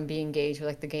come and be engaged with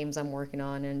like the games I'm working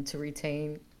on and to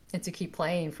retain and to keep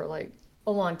playing for like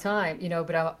a long time,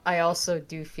 but I also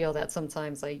do feel that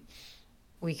sometimes like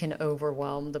we can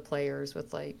overwhelm the players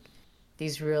with like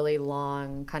these really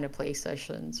long kind of play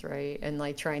sessions, right? And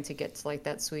like trying to get to like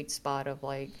that sweet spot of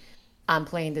like I'm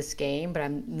playing this game, but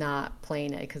I'm not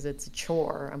playing it because it's a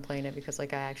chore. I'm playing it because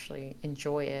like I actually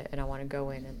enjoy it and I want to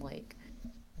go in and like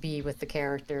be with the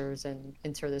characters and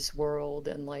enter this world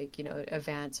and like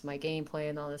advance my gameplay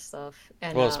and all this stuff.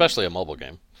 And well, especially a mobile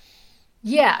game.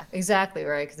 Yeah, exactly,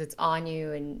 right, because it's on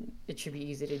you and it should be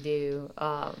easy to do.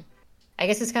 I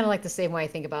guess it's kind of like the same way I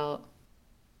think about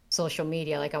social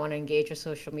media. Like I want to engage with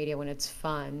social media when it's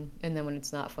fun, and then when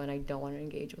it's not fun, I don't want to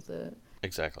engage with it.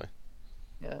 Exactly.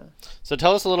 Yeah. So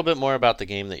tell us a little bit more about the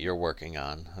game that you're working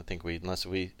on. I think do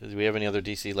we have any other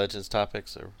DC Legends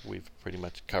topics, or we've pretty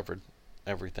much covered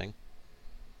everything?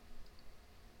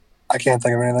 I can't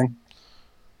think of anything.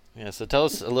 Yeah, so tell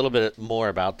us a little bit more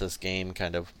about this game,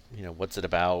 kind of, what's it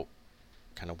about,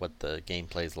 kind of what the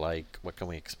gameplay's like, what can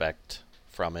we expect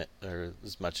from it, or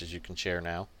as much as you can share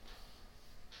now?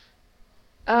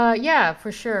 Yeah,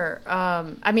 for sure.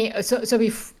 I mean,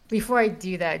 before I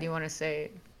do that, I do want to say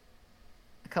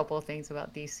a couple of things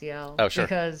about DCL Oh, sure.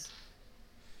 because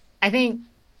I think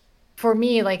for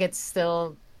me, like it's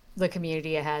still the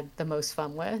community I had the most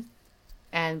fun with,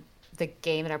 and the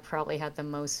game that I probably had the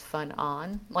most fun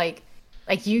on. Like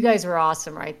you guys were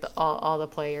awesome, right? All the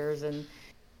players, and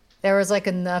there was like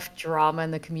enough drama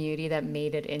in the community that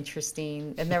made it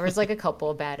interesting. And there was like a couple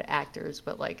of bad actors,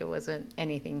 but like it wasn't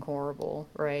anything horrible,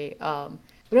 right? But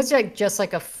it's like just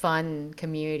like a fun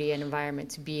community and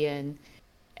environment to be in.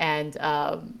 And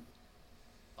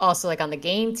also like on the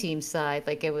game team side,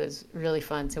 like it was really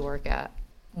fun to work at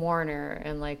Warner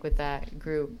and like with that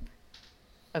group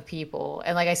of people.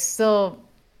 And like I still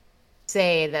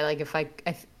say that like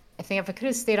I think if I could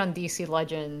have stayed on DC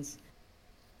Legends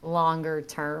longer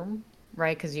term,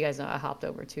 right? Because you guys know I hopped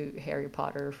over to Harry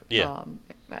Potter. Yeah.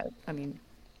 I mean,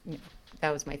 you know,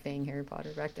 that was my thing, Harry Potter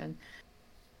back then.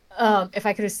 If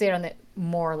I could have stayed on it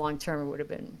more long term, it would have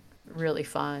been really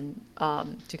fun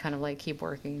to kind of like keep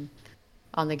working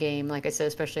on the game. Like I said,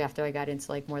 especially after I got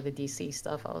into like more of the DC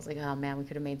stuff, I was like, oh man, we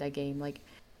could have made that game like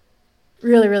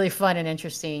really, really fun and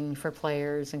interesting for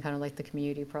players, and kind of like the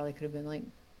community probably could have been like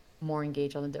more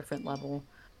engaged on a different level.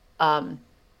 Um,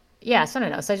 yeah, so I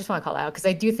don't know. So I just want to call it out because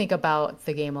I do think about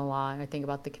the game a lot. I think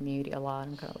about the community a lot.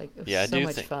 I'm kind of like, it was Yeah, I so do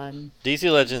much think fun.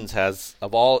 DC Legends has,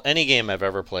 of all any game I've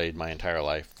ever played my entire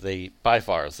life, they by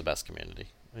far is the best community.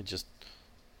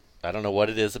 I don't know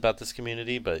what it is about this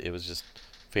community, but it was just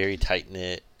very tight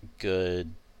knit,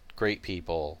 good, great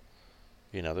people.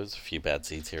 You know, there's a few bad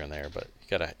seeds here and there, but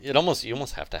you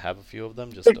almost have to have a few of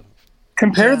them just to.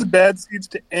 Compare Yeah. the bad seeds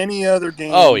to any other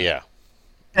game. Oh yeah,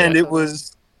 and yeah. it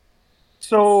was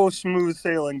so smooth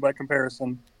sailing by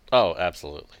comparison. Oh,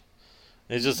 absolutely.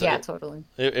 It's just Yeah, totally.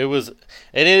 it was, and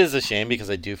it is a shame because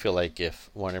I do feel like if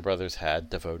Warner Brothers had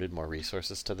devoted more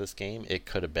resources to this game, it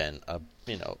could have been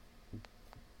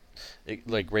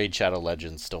like Raid Shadow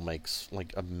Legends still makes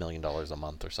like $1 million a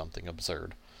month or something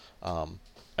absurd.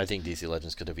 I think DC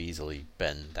Legends could have easily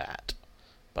been that,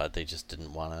 but they just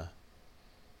didn't want to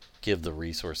give the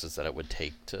resources that it would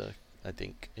take to. I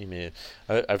think, I mean,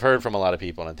 I've heard from a lot of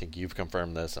people, and I think you've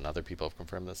confirmed this, and other people have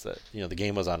confirmed this, that the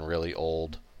game was on really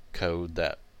old code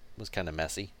that was kind of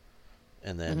messy,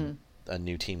 and then a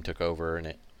new team took over, and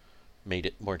it made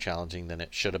it more challenging than it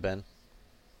should have been.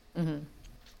 Hmm.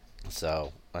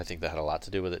 So I think that had a lot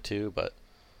to do with it too. But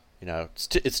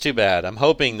it's too bad. I'm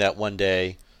hoping that one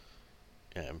day,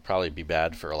 and it'd probably be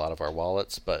bad for a lot of our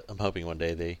wallets, but I'm hoping one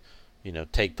day they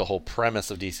take the whole premise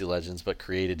of DC Legends, but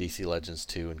create a DC Legends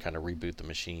 2 and kind of reboot the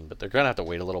machine. But they're going to have to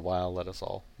wait a little while, let us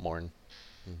all mourn,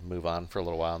 and move on for a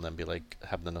little while, and then be like,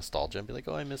 have the nostalgia and be like,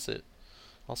 oh, I miss it.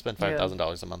 I'll spend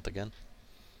 $5,000 a month again.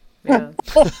 Yeah.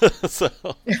 So.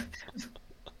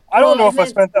 I don't know Well, if I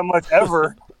spent that much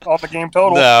ever on the game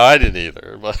total. No, I didn't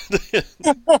either. But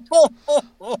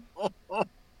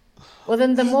Well,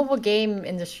 then the mobile game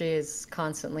industry is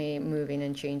constantly moving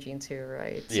and changing too,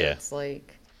 right? So Yeah. it's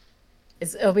like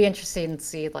it'll be interesting to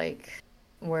see like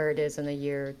where it is in a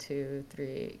year, 2,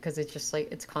 3, because it's just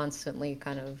like it's constantly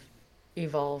kind of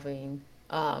evolving.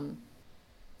 And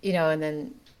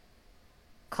then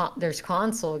there's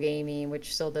console gaming,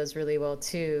 which still does really well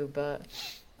too, but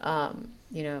I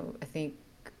think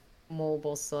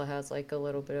mobile still has like a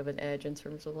little bit of an edge in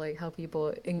terms of like how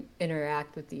people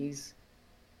interact with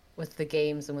the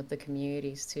games and with the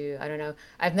communities too. I don't know.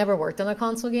 I've never worked on a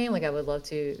console game. Like I would love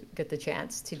to get the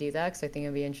chance to do that because I think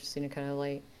it'd be interesting to kind of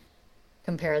like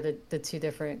compare the two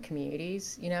different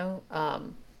communities.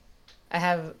 I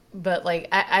have, but like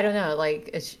I don't know. Like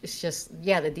it's just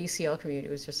the DCL community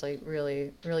was just like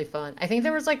really really fun. I think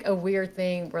there was like a weird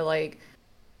thing where like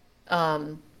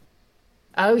I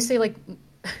always say like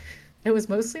it was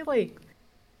mostly like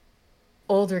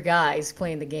older guys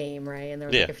playing the game, right? And there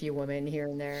was like a few women here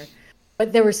and there.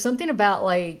 But there was something about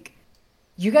like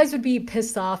you guys would be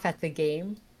pissed off at the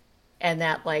game and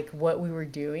that like what we were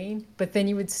doing, but then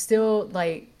you would still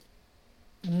like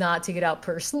not take it out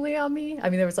personally on me. I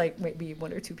mean, there was like maybe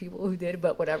 1 or 2 people who did,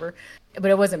 but whatever.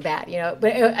 But it wasn't bad,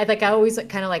 But I always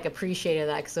kind of like appreciated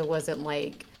that because it wasn't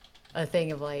like a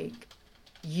thing of like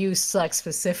you suck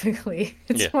specifically.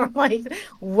 It's more like,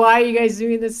 why are you guys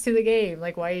doing this to the game?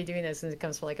 Like, why are you doing this? And it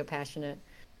comes from like a passionate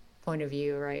point of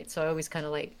view, right? So I always kind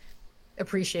of like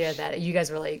appreciated that you guys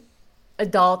were like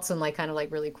adults and like kind of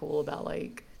like really cool about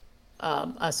like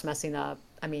us messing up.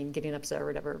 I mean, getting upset or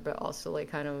whatever, but also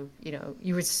like kind of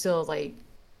you were still like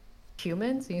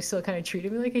humans, and you still kind of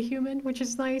treated me like a human, which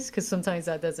is nice because sometimes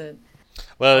that doesn't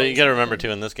Well, you always got to remember something.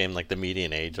 too in this game, like the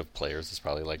median age of players is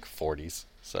probably like 40s.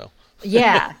 So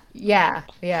Yeah, yeah,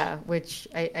 yeah. Which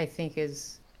I think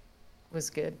is was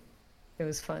good. It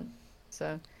was fun.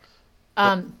 So,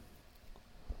 well, um,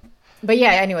 but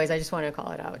yeah. Anyways, I just wanted to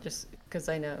call it out just because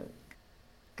I know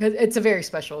because it's a very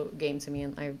special game to me,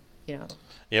 and I, you know,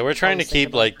 yeah, we're trying to always think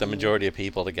keep about like the bringing it. majority of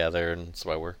people together, and that's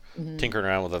why we're Hmm. tinkering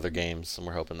around with other games, and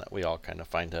we're hoping that we all kind of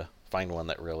find one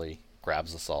that really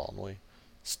grabs us all, and we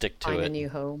stick to Find a it. new And,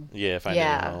 home. yeah, find a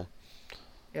new Yeah, home.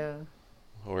 yeah.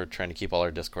 We're trying to keep all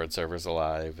our Discord servers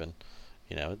alive, and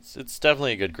it's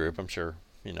definitely a good group. I'm sure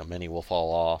many will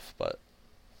fall off, but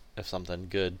if something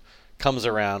good comes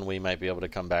around, we might be able to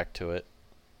come back to it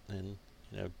and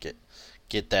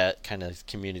get that kind of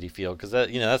community feel because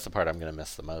that's the part I'm going to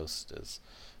miss the most is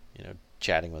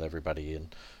chatting with everybody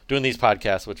and doing these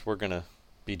podcasts, which we're going to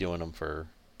be doing them for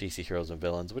DC Heroes and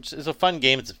Villains, which is a fun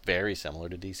game. It's very similar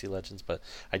to DC Legends, but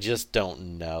I just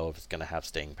don't know if it's going to have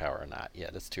staying power or not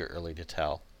yet. It's too early to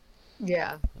tell.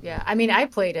 Yeah, yeah. I mean, I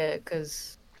played it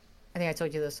because I think I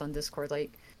told you this on Discord.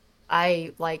 Like,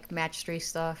 I like match three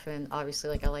stuff, and obviously,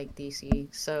 like, I like DC.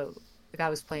 So, like, I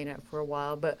was playing it for a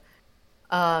while, but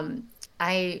um,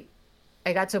 I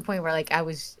I got to a point where like I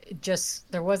was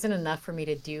just there wasn't enough for me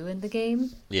to do in the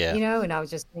game, Yeah. and I was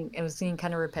just it was getting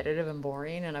kind of repetitive and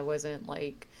boring, and I wasn't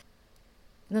like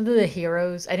none of the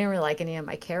heroes. I didn't really like any of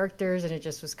my characters, and it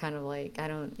just was kind of like I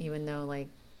don't even know like.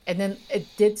 And then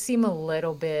it did seem a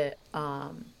little bit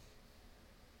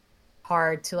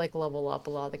hard to like level up a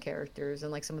lot of the characters,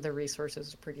 and like some of the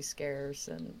resources were pretty scarce,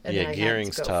 and Yeah, then I had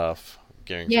to gearing's go. tough.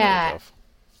 Gearing's really Yeah, tough.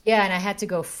 yeah, and I had to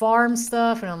go farm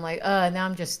stuff, and I'm like, now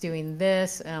I'm just doing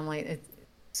this, and I'm like,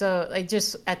 so like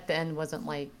just at the end wasn't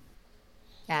like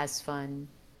as fun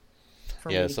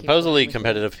for me Yeah, to keep playing supposedly with it.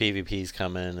 competitive PvP's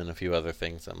coming and a few other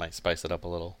things that might spice it up a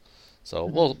little. So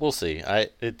we'll Hmm. we'll see.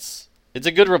 It's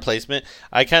a good replacement.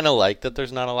 I kind of like that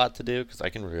there's not a lot to do because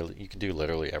you can do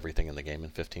literally everything in the game in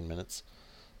 15 minutes.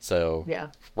 So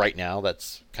Yeah, right now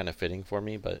that's kind of fitting for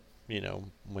me, but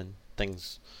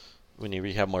when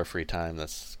you have more free time,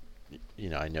 that's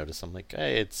I notice I'm like,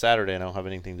 hey, it's Saturday, and I don't have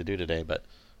anything to do today, but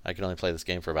I can only play this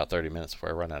game for about 30 minutes before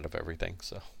I run out of everything.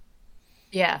 So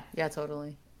yeah, yeah,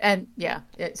 totally. And yeah,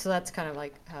 so that's kind of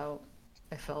like how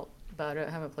I felt about it.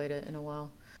 I haven't played it in a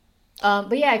while.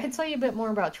 But yeah, I could tell you a bit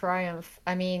more about Triumph.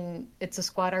 I mean, it's a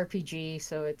squad RPG,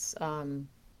 so it's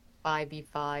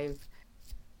 5v5.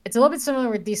 It's a little bit similar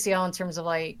with DCL in terms of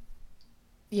like,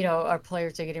 our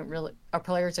players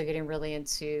are getting really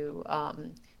into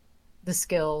the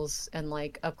skills and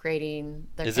like upgrading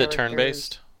their is it characters.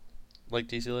 turn-based like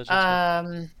DC Legends?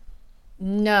 Um,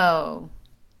 no,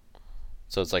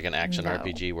 So it's like an action no,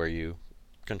 RPG where you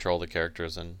control the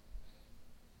characters and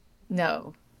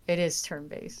no. It is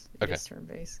turn-based. It okay. is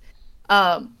turn-based.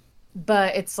 Um,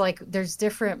 but it's like there's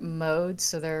different modes.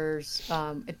 So there's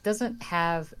it doesn't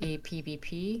have a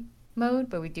PvP mode,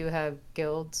 but we do have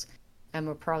guilds, and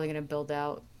we're probably going to build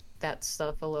out that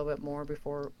stuff a little bit more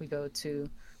before we go to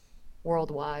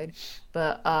worldwide.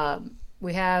 But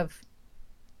we have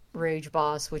Rage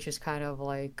Boss, which is kind of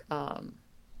like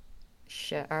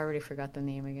shit. I already forgot the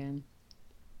name again.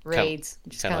 Kind Raids,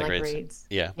 just kind of kind of like like raids. raids.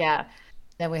 Yeah. Yeah.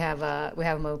 Then we have a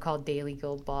mode called Daily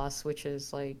Guild Boss, which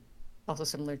is like also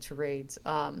similar to raids.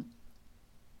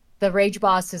 The Rage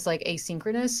Boss is like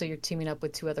asynchronous, so you're teaming up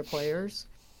with two other players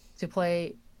to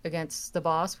play against the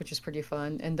boss, which is pretty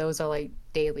fun. And those are like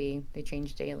daily; they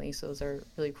change daily, so those are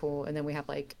really cool. And then we have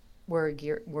like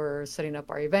we're setting up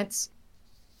our events,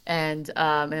 and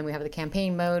then we have the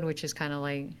campaign mode, which is kind of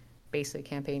like basic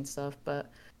campaign stuff.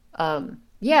 But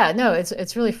yeah, no,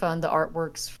 it's really fun. The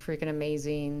artwork's freaking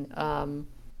amazing.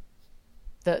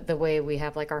 The way we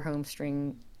have like our home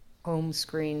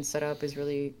screen set up is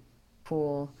really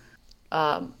cool.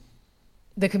 Um,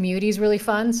 the community is really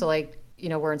fun. So like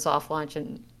we're in soft launch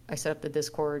and I set up the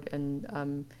Discord and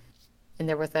in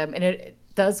there with them, and it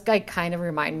does like kind of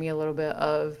remind me a little bit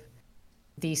of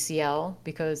DCL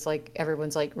because like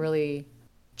everyone's like really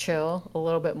chill, a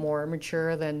little bit more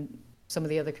mature than some of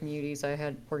the other communities I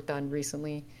had worked on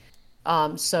recently.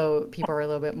 So people are a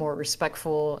little bit more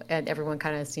respectful, and everyone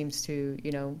kind of seems to,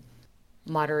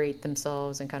 moderate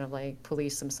themselves and kind of like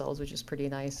police themselves, which is pretty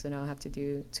nice. And I don't have to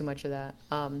do too much of that.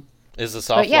 Is the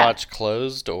But soft yeah, launch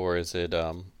closed or is it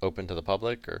open to the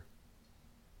public or?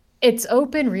 it's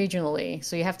open regionally,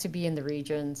 so you have to be in the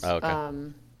regions. Oh, okay.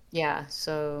 Yeah,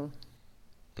 so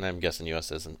And I'm guessing U.S.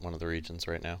 isn't one of the regions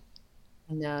right now.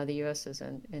 no, the US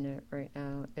isn't in it right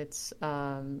now. It's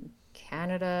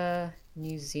Canada,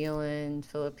 New Zealand,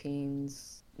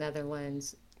 Philippines,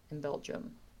 Netherlands, and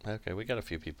Belgium. Okay, we got a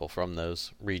few people from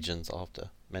those regions. I'll have to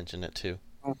mention it too.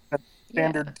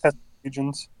 standard test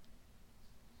regions.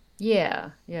 Yeah,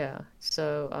 yeah.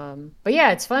 So, but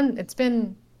yeah, it's fun. It's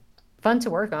been fun to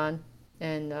work on,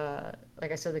 and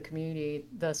like I said,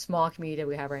 the small community that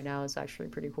we have right now is actually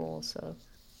pretty cool. So,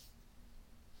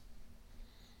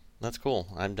 That's cool.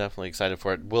 I'm definitely excited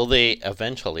for it. Will they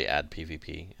eventually add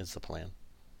PvP? Is the plan?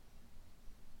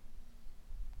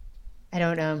 I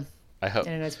don't know. I I hope.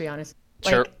 don't know, to be honest.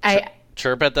 Chirp, Like I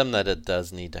chirp at them that it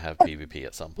does need to have PvP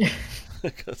at some point.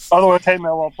 'Cause- Otherwise, hate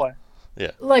mail won't play.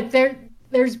 yeah. Look,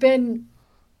 there's been,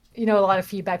 a lot of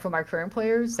feedback from our current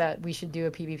players that we should do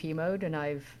a PvP mode, and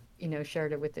I've,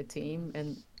 shared it with the team,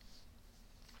 and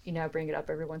I bring it up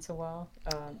every once in a while.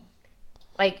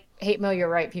 Like hate mail, you're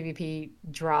right. PvP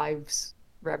drives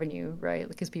revenue, right?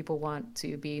 Because people want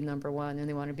to be number one and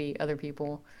they want to beat other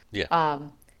people. Yeah.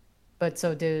 But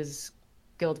so does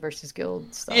guild versus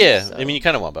guild stuff. Yeah, So. I mean, you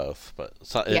kind of want both, but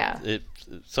Yeah.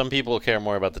 Some people care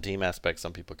more about the team aspect.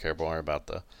 Some people care more about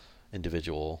the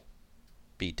individual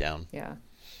beatdown. Yeah.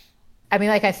 I mean,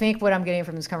 like, I think what I'm getting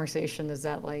from this conversation is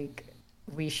that, like,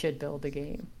 we should build a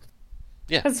game.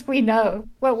 Yeah. Because we know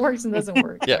what works and doesn't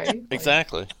work, Yeah, right? Like,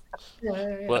 exactly.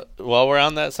 yeah. Well, while we're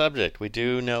on that subject, we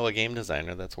do know a game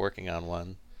designer that's working on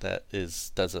one that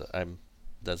does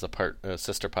a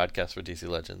sister podcast for DC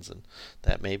Legends, and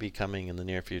that may be coming in the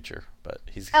near future. But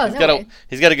he's got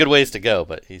a good ways to go,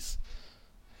 but he's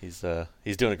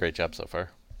doing a great job so far.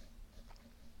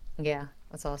 Yeah,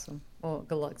 that's awesome. Well,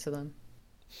 good luck to them.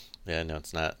 Yeah, no,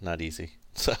 it's not easy.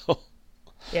 So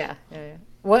Yeah.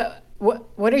 What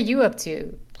are you up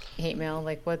to, Hate Mail?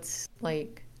 Like, what's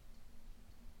like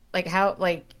how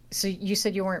so you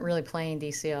said you weren't really playing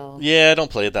DCL. yeah, I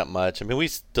don't play it that much. I mean, we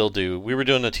still do. We were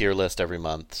doing a tier list every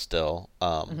month still,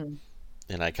 and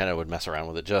I kind of would mess around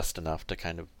with it just enough to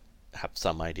kind of have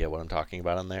some idea what I'm talking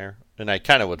about on there. And I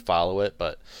kind of would follow it,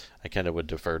 but I kind of would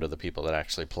defer to the people that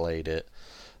actually played it.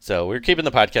 So we were keeping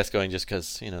the podcast going just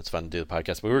because it's fun to do the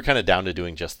podcast. We were kind of down to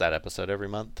doing just that episode every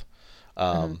month.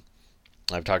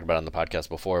 I've talked about it on the podcast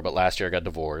before, but last year I got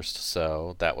divorced,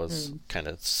 so that was kind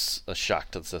of a shock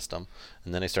to the system.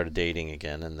 And then I started dating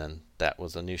again, and then that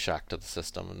was a new shock to the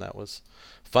system, and that was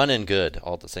fun and good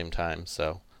all at the same time.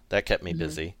 So that kept me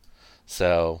busy.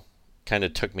 So kind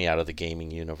of took me out of the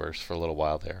gaming universe for a little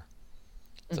while there.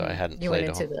 So I hadn't You played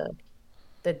went into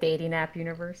the dating app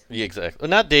universe. Yeah, exactly. Well,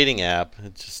 not dating app.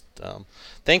 It's just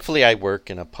thankfully I work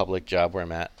in a public job where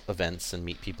I'm at events and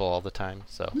meet people all the time,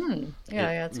 so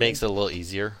Yeah, it makes it a little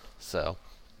easier. So,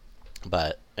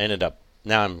 but I ended up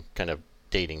now I'm kind of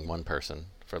dating one person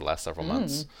for the last several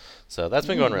months, so that's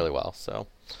been going really well. So,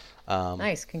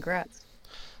 Nice, congrats.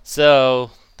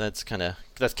 so that's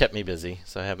kept me busy.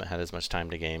 So I haven't had as much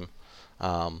time to game,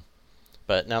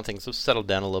 but now things have settled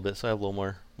down a little bit, so I have a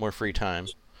little more free time.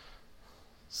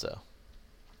 So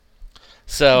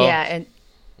yeah,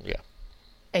 yeah.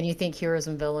 And you think Heroes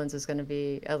and Villains is going to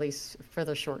be, at least for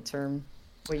the short term,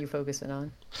 what you focusing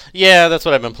on? Yeah, that's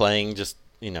what I've been playing. Just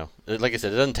like I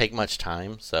said, it doesn't take much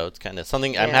time, so it's kind of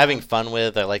something I'm having fun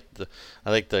with. I like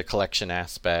the collection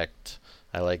aspect.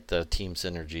 I like the team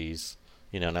synergies,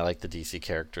 and I like the DC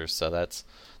characters. So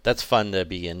that's fun to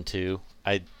be into.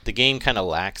 The game kind of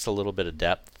lacks a little bit of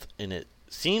depth, and it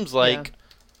seems like.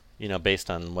 Based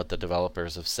on what the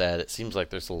developers have said, it seems like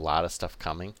there's a lot of stuff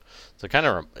coming. So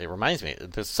it reminds me,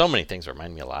 there's so many things that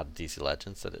remind me a lot of DC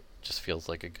Legends that it just feels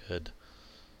like a good,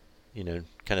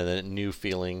 kind of the new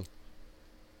feeling.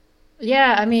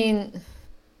 Yeah, I mean,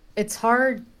 it's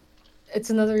hard. It's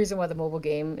another reason why the mobile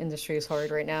game industry is hard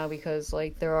right now, because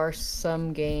like there are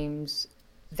some games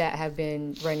that have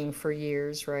been running for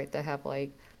years, right? That have like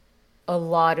a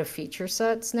lot of feature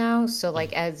sets now. So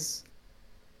like as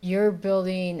you're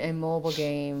building a mobile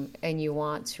game and you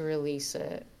want to release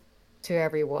it to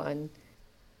everyone,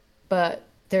 but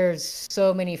there's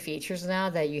so many features now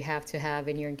that you have to have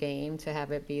in your game to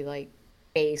have it be like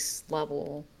base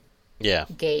level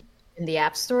game in the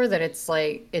App Store, that it's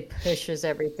like it pushes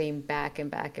everything back and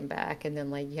back and back, and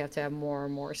then like you have to have more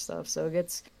and more stuff. So it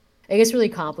gets really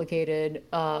complicated.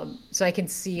 So I can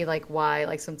see like why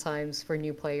like sometimes for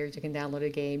new players you can download a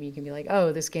game, you can be like,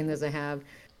 oh, this game doesn't have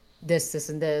this,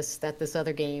 and this, that this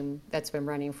other game that's been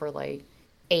running for like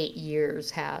 8 years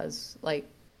has. Like,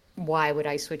 why would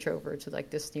I switch over to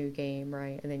like this new game,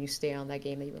 right? And then you stay on that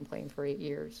game that you've been playing for 8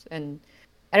 years. And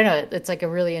I don't know, it's like a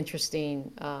really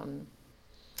interesting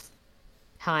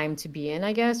time to be in,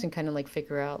 I guess, and kind of like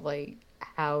figure out like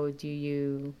how do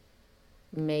you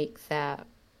make that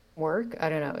work. I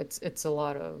don't know, it's a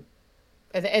lot of,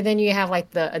 and then you have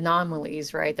like the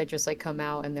anomalies, right, that just like come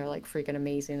out and they're like freaking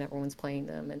amazing and everyone's playing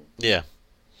them, and it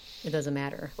doesn't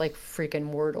matter. Like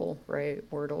freaking Wordle, right?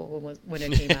 Wordle when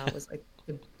it came out was like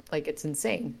like it's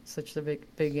insane. Such a big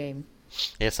game.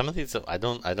 Yeah, some of these I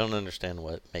don't understand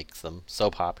what makes them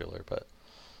so popular, but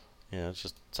it's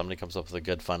just somebody comes up with a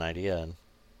good fun idea and.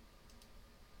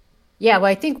 Yeah, but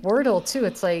I think Wordle too.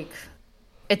 It's like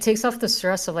it takes off the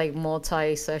stress of like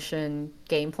multi-session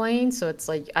game playing. So it's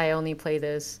like I only play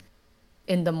this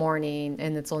in the morning,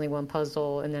 and it's only one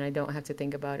puzzle, and then I don't have to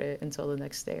think about it until the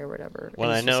next day or whatever. Well,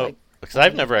 I know because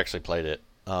I've never actually played it,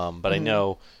 but I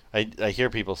know I hear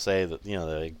people say that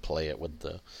they play it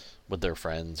with their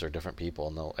friends or different people,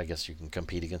 and I guess you can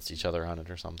compete against each other on it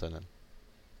or something.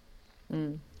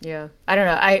 Yeah, I don't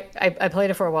know. I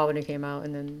played it for a while when it came out,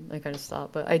 and then I kind of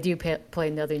stopped. But I do play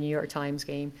another New York Times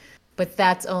game, but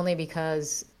that's only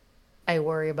because I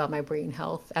worry about my brain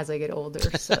health as I get older.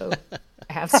 So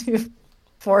I have to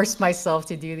force myself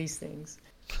to do these things.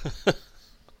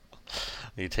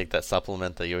 You take that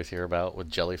supplement that you always hear about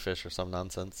with jellyfish or some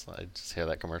nonsense. I just hear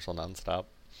that commercial nonstop.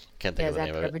 Can't think of the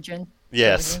name of it.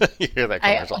 Yes, you hear that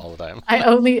commercial all the time.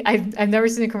 I've never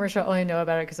seen a commercial. I only know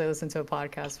about it because I listen to a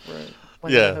podcast where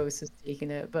one of the hosts is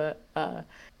taking it. But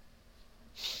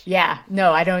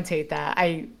no, I don't take that.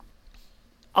 I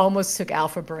almost took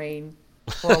Alpha Brain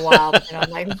for a while, and I'm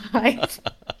like, I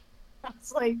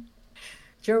was like,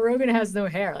 Joe Rogan has no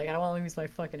hair. Like, I don't want to lose my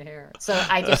fucking hair. So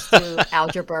I just do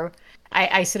algebra.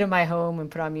 I sit in my home and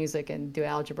put on music and do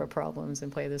algebra problems and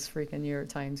play this freaking New York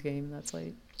Times game. That's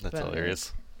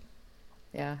hilarious.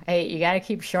 Yeah. Hey, you got to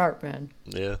keep sharp, man.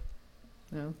 Yeah.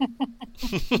 No.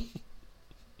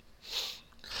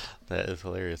 That is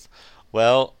hilarious.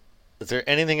 Well, is there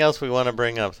anything else we want to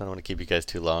bring up? I don't want to keep you guys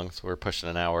too long, so we're pushing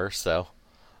an hour. So,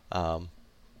 can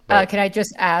I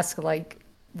just ask, like,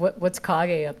 what's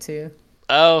Kage up to?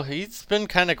 Oh, he's been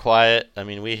kind of quiet. I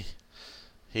mean,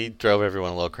 he drove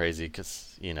everyone a little crazy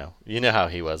because you know how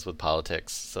he was with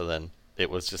politics. So then it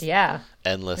was just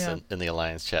endless in the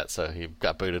Alliance chat. So he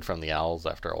got booted from the Owls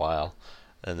after a while,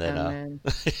 and then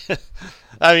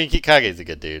I mean, Kage's a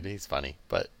good dude. He's funny,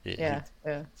 but you know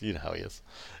how he is,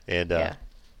 and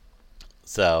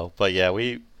so but yeah,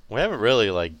 we haven't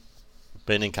really like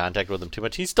been in contact with him too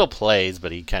much. He still plays,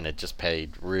 but he kind of just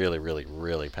played really, really,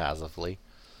 really passively,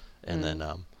 and then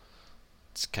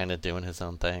it's kind of doing his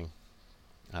own thing.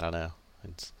 I don't know.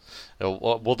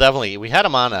 We'll definitely. We had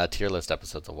him on tier list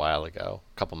episodes a while ago,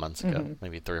 a couple months ago,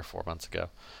 maybe 3 or 4 months ago, and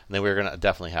then we were gonna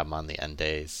definitely have him on the end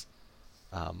days.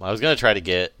 I was gonna try to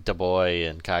get Daboy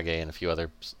and Kage and a few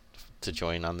others to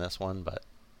join on this one, but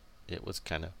it was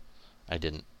kind of. I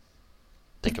didn't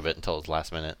think of it until it was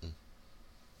last minute.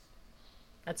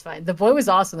 That's fine. The boy was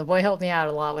awesome. The boy helped me out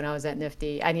a lot when I was at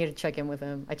Nifty. I need to check in with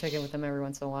him. I check in with him every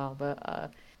once in a while,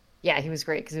 but yeah, he was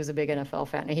great because he was a big NFL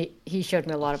fan. And he showed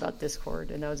me a lot about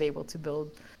Discord, and I was able to build.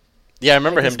 Yeah, I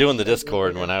remember him doing the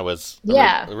Discord when I was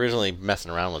originally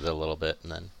messing around with it a little bit,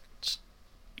 and then.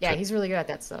 He's really good at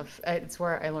that stuff. It's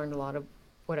where I learned a lot of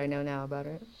what I know now about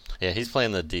it. Yeah, he's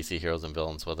playing the DC Heroes and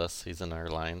Villains with us. He's in our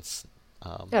alliance,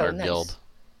 our guild.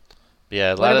 But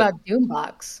yeah, what about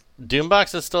Doombox?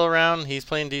 Doombox is still around. He's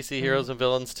playing DC Heroes and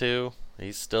Villains too.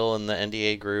 He's still in the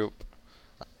NDA group.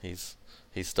 He's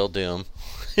still Doom,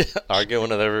 arguing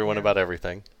with everyone about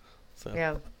everything. So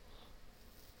yeah,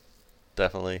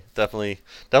 definitely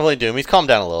Doom. He's calmed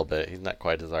down a little bit. He's not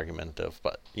quite as argumentative,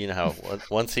 but you know how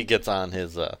once he gets on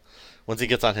his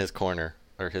corner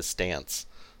or his stance,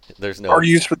 there's no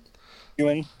argues for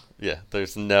doing. Yeah,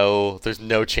 there's no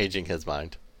changing his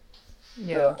mind.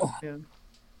 Yeah.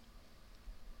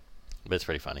 But it's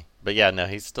pretty funny. But yeah, no,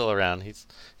 he's still around. He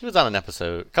was on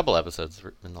a couple episodes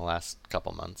in the last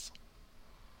couple months.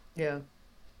 Yeah.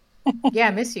 Yeah,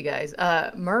 I miss you guys.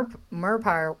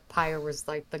 Murpire was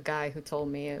like the guy who told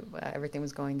me everything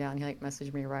was going down. He like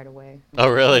messaged me right away. Oh,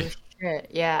 really? Oh, shit.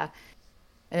 Yeah.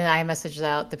 And then I messaged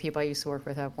out the people I used to work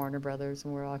with at Warner Brothers,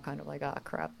 and we're all kind of like, "Ah,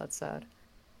 crap, that's sad."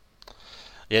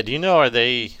 Yeah. Do you know, are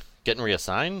they getting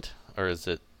reassigned, or is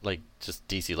it like just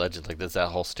DC Legends? Like, is that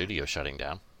whole studio shutting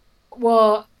down?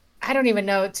 Well, I don't even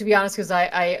know, to be honest, because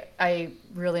I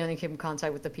really only keep in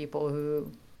contact with the people who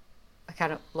I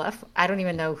kind of left. I don't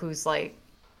even know who's like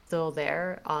still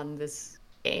there on this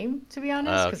game, to be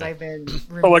honest, because I've been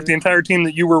removed. Oh, like the entire team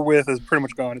that you were with is pretty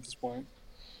much gone at this point.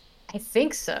 I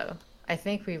think so. I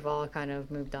think we've all kind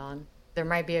of moved on. There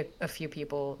might be a few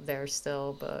people there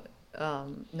still, but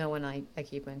no one I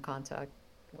keep in contact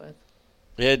with.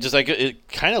 Yeah, just like it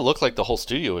kind of looked like the whole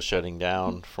studio was shutting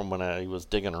down from when I was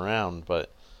digging around, but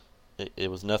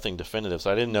it was nothing definitive.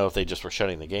 So I didn't know if they just were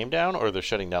shutting the game down or they're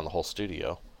shutting down the whole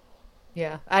studio.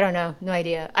 Yeah, I don't know. No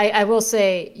idea. I will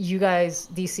say you guys,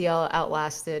 DCL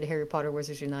outlasted Harry Potter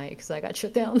Wizards Unite because I got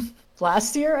shut down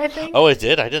last year, I Oh, think. it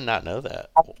did? I did not know that.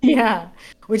 Yeah,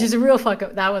 which is a real fuck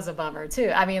up. That was a bummer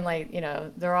too. I mean, like,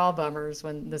 they're all bummers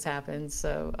when this happens.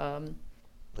 So,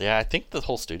 Yeah, I think the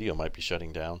whole studio might be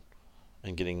shutting down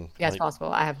and getting yeah, it's like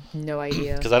possible. I have no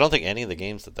idea. because I don't think any of the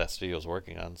games that studio is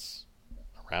working on's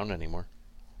around anymore.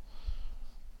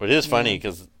 But it is Yeah. funny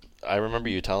because I remember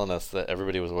you telling us that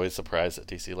everybody was always surprised that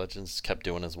DC Legends kept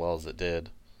doing as well as it did.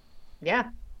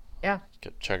 Yeah. Yeah.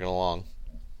 Kept chugging along.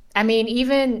 I mean,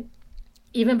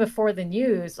 even before the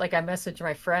news, like I messaged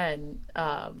my friend,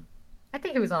 I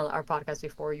think he was on our podcast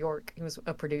before, York. He was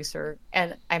a producer.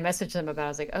 And I messaged him about it. I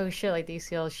was like, oh shit, like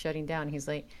DCL is shutting down. He's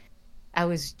like, I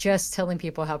was just telling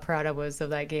people how proud I was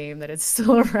of that game, that it's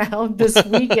still around this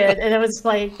weekend. And it was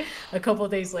like a couple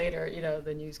of days later,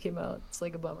 the news came out. It's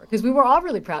like a bummer. Because we were all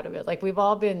really proud of it. Like we've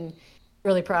all been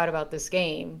really proud about this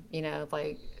game.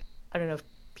 Like I don't know if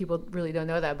people really don't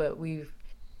know that, but we've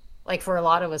like for a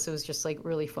lot of us it was just like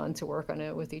really fun to work on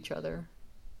it with each other.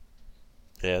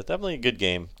 Yeah, definitely a good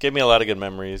game. Gave me a lot of good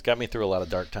memories. Got me through a lot of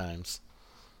dark times.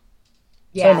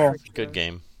 Same Yeah, here. for Good sure.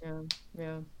 game. Yeah,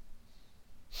 yeah.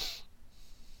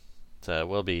 So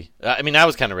will be. I mean, I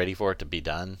was kind of ready for it to be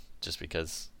done, just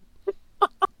because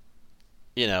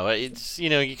it's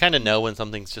you kind of know when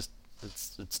something's just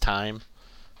it's time.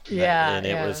 Yeah, And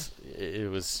yeah.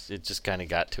 it just kind of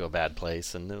got to a bad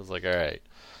place, and it was like, all right,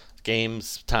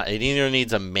 games time. It either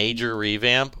needs a major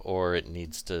revamp or it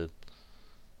needs to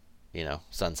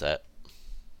sunset.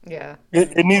 Yeah.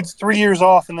 It needs 3 years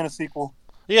off and then a sequel.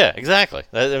 Yeah, exactly.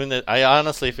 I mean, I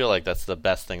honestly feel like that's the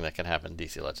best thing that can happen to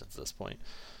DC Legends at this point.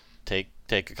 Take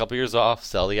a couple years off,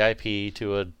 sell the IP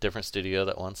to a different studio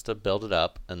that wants to build it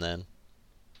up, and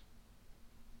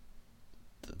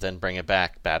then bring it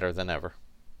back better than ever.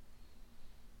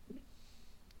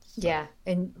 So Yeah.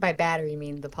 And by batter you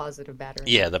mean the positive batter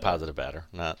in yeah, that. the positive batter,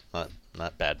 not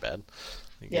bad.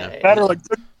 You know, Yeah, Better yeah. like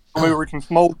where we can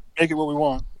mold, make it what we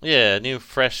want. yeah, new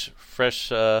fresh.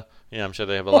 I'm sure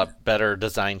they have a lot better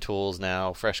design tools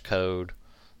now, fresh code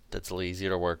that's a little easier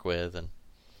to work with, and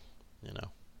you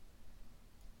know,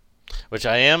 which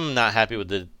I am not happy with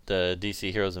the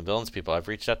DC Heroes and Villains people. I've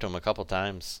reached out to them a couple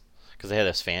times because they had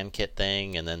this fan kit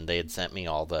thing, and then they had sent me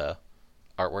all the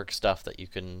artwork stuff that you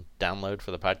can download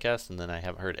for the podcast, and then I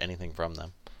haven't heard anything from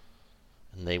them.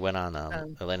 And they went on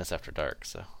Um, Atlantis After Dark,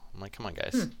 so I'm like, come on,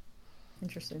 hmm, guys.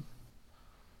 interesting.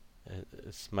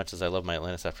 As much as I love my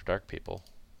Atlantis After Dark people,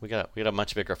 we got a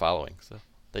much bigger following, so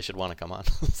they should want to come on.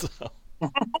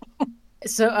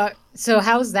 So So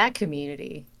how's that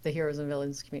community, the heroes and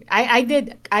villains community? I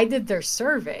did their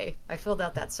survey. I filled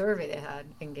out that survey they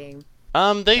had in game.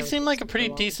 they That was seem like a super pretty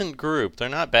long. decent group. They're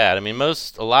not bad. I mean,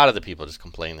 a lot of the people just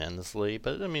complain endlessly,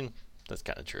 but I mean, that's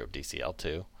kind of true of DCL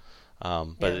too.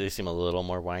 But Yeah. they seem a little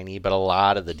more whiny. But a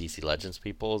lot of the DC Legends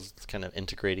people is kind of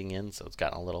integrating in, so it's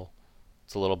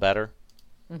a little better.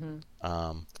 Hmm.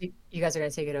 Um, You guys are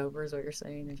gonna take it over, is what you're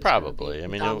saying? You're just gonna be Probably. I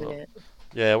mean, dominant.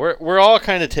 yeah, we're all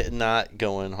kind of not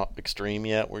going extreme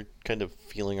yet. We're kind of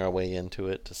feeling our way into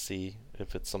it to see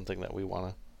if it's something that we want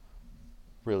to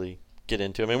really get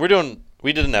into. I mean,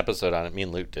 we did an episode on it. Me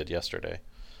and Luke did yesterday,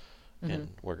 Hmm.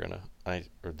 and or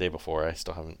the day before. I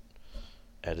still haven't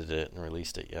edited it and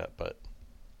released it yet, but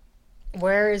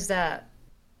Where is that?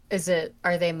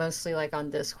 Are they mostly like on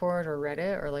Discord or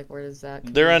Reddit, or like where does that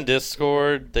they're on community?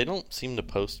 Discord. They don't seem to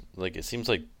post, like, it seems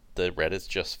like the Reddit's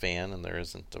just fan and there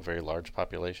isn't a very large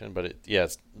population, but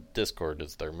Discord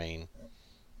is their main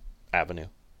avenue.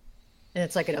 And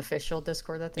it's like an official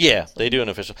Discord that they Yeah, use. they do an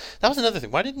official. That was another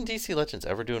thing. Why didn't DC Legends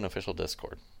ever do an official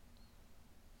Discord?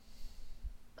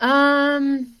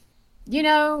 Um, you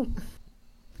know,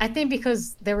 I think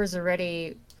because there was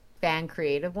already fan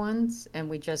created ones, and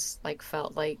we just like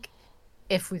felt like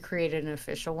if we created an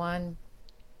official one,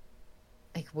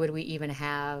 like would we even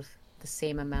have the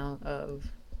same amount of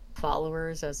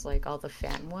followers as like all the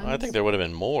fan I think ones? there would have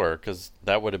been more because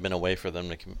that would have been a way for them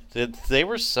to. They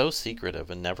were so secretive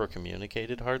and never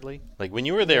communicated hardly. Like when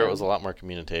you were there, it Yeah, was a lot more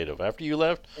communicative. After you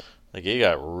left, like it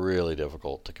got really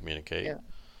difficult to communicate. yeah.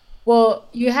 Well,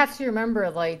 you have to remember,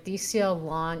 like DCL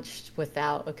launched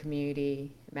without a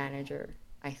community manager,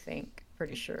 I think,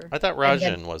 pretty sure. I thought And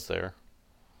then, Rajan was there,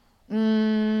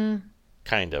 mm,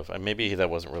 kind of. Maybe that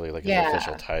wasn't really like his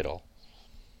official yeah, title.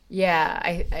 yeah,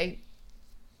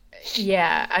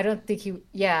 yeah, I don't think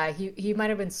yeah, he might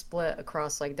have been split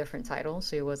across like different titles,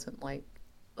 so he wasn't like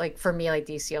for me, like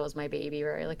DCL was my baby,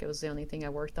 right? Like it was the only thing I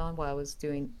worked on while I was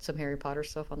doing some Harry Potter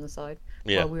stuff on the side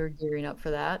Yeah, while we were gearing up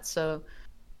for that. So,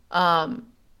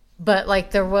 um, but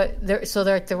like there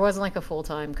wasn't like a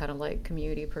full-time kind of like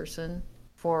community person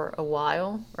for a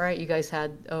while, right? You guys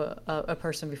had a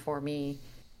person before me,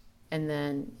 and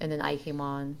then I came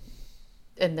on,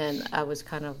 and then I was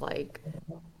kind of like,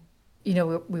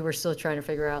 we were still trying to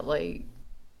figure out like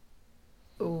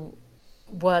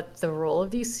what the role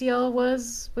of DCL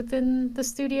was within the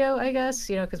studio, I guess,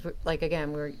 because like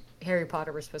again, Harry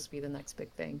Potter was supposed to be the next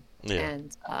big thing, Yeah.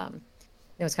 and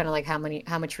it was kind of like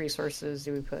how much resources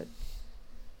do we put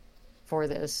for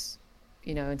this,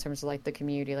 in terms of like the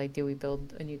community, like do we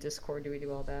build a new Discord, do we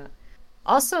do all that?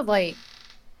 Also, like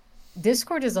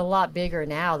Discord is a lot bigger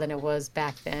now than it was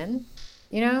back then.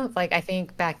 Like I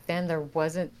think back then there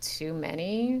wasn't too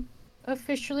many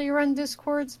officially run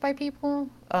Discords by people.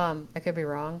 I could be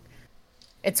wrong.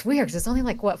 It's weird because it's only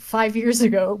like what 5 years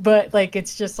ago, but like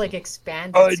it's just like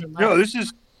expanded so much. No, this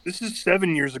is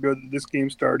 7 years ago that this game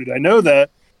started. I know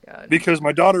that because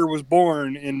my daughter was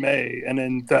born in May, and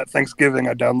then that Thanksgiving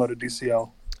I downloaded DCL.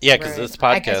 Yeah, because this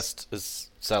podcast is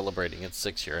celebrating its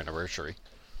 6-year anniversary.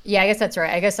 Yeah, I guess that's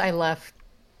right. I guess I left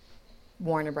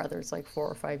Warner Brothers like 4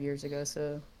 or 5 years ago,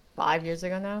 so 5 years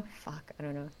ago now? Fuck, I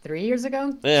don't know. 3 years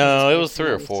ago? Yeah, it was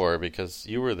 3 or 4 because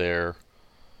you were there.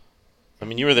 I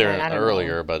mean, you were there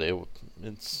earlier, but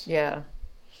it's... Yeah.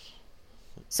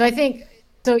 So I think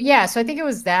it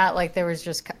was that, like, it was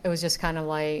just kind of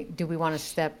like, do we want to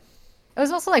step... It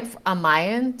was also like, on my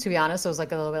end, to be honest, it was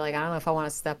like a little bit like, I don't know if I want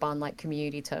to step on like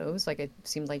community toes. Like, it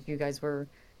seemed like you guys were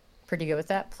pretty good with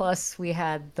that. Plus, we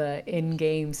had the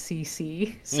in-game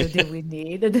CC. So did we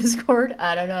need a Discord?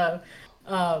 I don't know.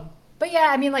 But yeah,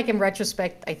 I mean, like in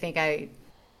retrospect,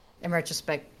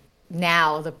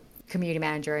 now the community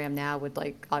manager I am now would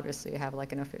like obviously have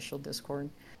like an official Discord.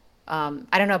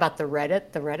 I don't know about the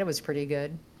Reddit. The Reddit was pretty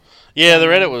good. Yeah, the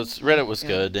Reddit was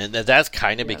good, and that's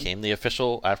kind of became the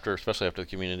official especially after the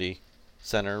community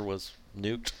center was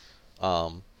nuked.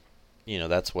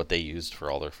 That's what they used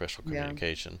for all their official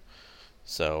communication.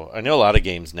 So I know a lot of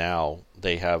games now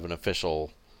they have an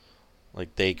official,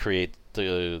 like they create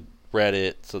the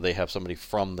Reddit so they have somebody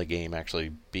from the game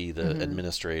actually be the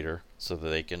administrator so that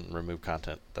they can remove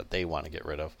content that they want to get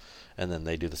rid of, and then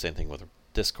they do the same thing with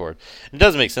Discord. It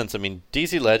doesn't make sense. I mean,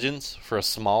 DC Legends, for a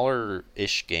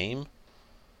smaller-ish game,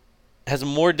 has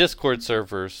more Discord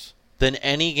servers than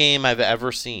any game I've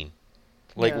ever seen.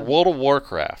 Like World of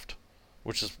Warcraft,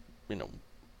 which is,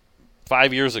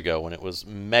 5 years ago when it was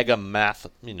mega math,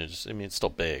 it's still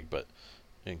big, but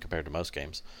compared to most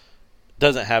games,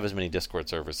 doesn't have as many Discord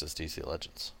servers as DC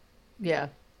Legends. Yeah.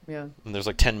 And there's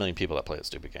like 10 million people that play a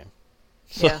stupid game.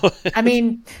 Yeah. I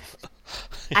mean,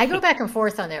 I go back and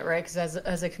forth on it, right? Because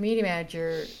as a community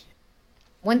manager,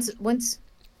 once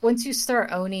you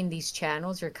start owning these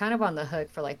channels, you're kind of on the hook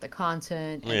for like the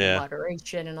content and the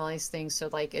moderation and all these things. So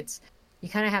like you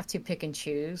kind of have to pick and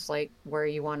choose like where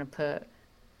you want to put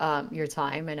your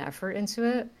time and effort into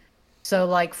it. So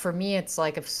like for me, it's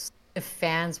like if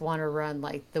fans want to run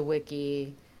like the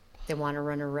wiki, they want to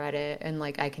run a Reddit, and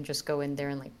like I can just go in there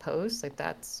and like post, like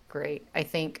that's great. I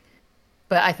think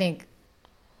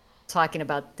talking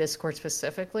about Discord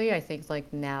specifically, I think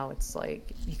like now it's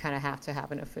like you kind of have to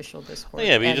have an official Discord.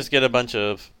 Yeah, but you just get a bunch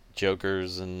of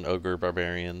jokers and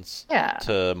Ogrebarberians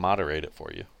to moderate it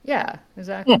for you. Yeah,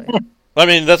 exactly. I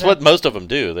mean, that's what most of them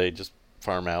do. They just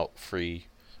farm out free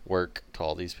work to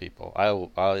all these people. I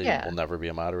will never be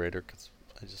a moderator because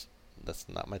that's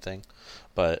not my thing.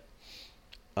 But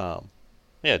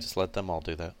just let them all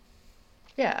do that.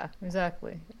 Yeah,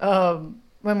 exactly.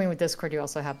 I mean, with Discord, you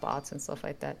also have bots and stuff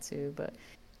like that too. But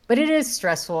it is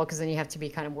stressful because then you have to be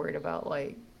kind of worried about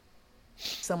like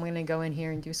someone gonna go in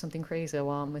here and do something crazy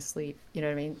while I'm asleep. You know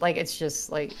what I mean? Like it's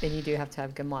just like, and you do have to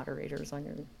have good moderators on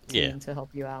your team to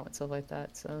help you out and stuff like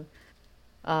that. So,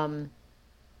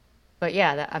 but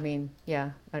yeah,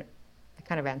 I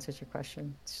kind of answers your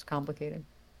question. It's just complicated.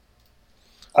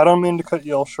 I don't mean to cut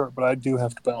you all short, but I do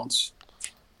have to bounce.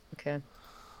 Okay.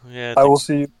 Yeah, I will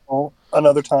see you all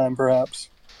another time, perhaps.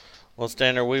 Well,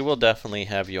 Stanner, we will definitely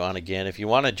have you on again. If you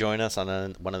want to join us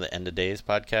on one of the End of Days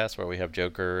podcasts where we have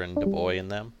Joker and DuBois in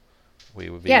them, we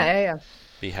would be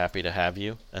happy to have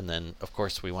you. And then, of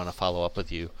course, we want to follow up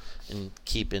with you and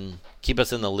keep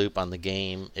us in the loop on the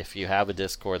game. If you have a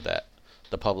Discord that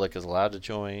the public is allowed to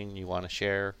join, you want to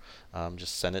share,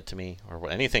 just send it to me. Or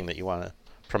anything that you want to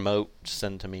promote, just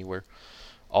send it to me.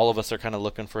 All of us are kind of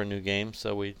looking for a new game,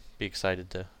 so we'd be excited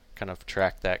to kind of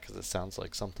track that because it sounds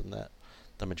like something that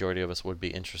the majority of us would be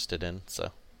interested in.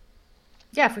 So,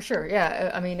 yeah, for sure.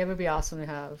 Yeah, I mean, it would be awesome to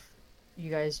have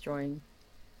you guys join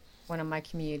one of my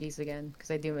communities again because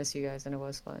I do miss you guys and it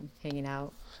was fun hanging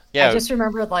out. Yeah, I just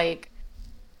remember like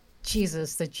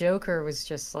Jesus, the Joker was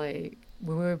just like,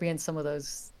 when we would be in some of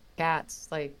those chats,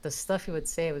 like the stuff he would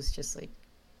say was just like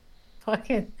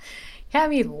fucking had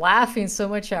me laughing so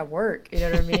much at work. You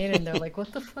know what I mean? And they're like,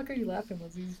 "What the fuck are you laughing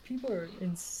at? These people are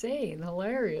insane,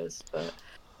 hilarious."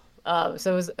 But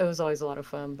so it was always a lot of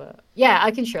fun. But yeah, I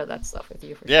can share that stuff with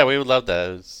you for Yeah, sure. we would love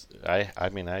that. I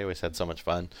mean, I always had so much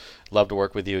fun. Love to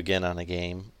work with you again on a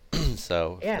game.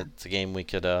 So if Yeah. it's a game we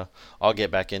could all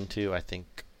get back into, I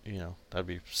think that'd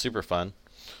be super fun.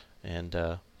 And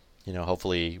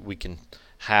hopefully we can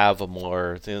have a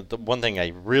more. The one thing I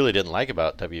really didn't like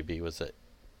about WB was that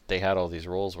they had all these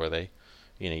rules where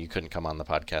you couldn't come on the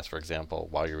podcast, for example,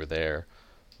 while you were there.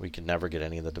 We could never get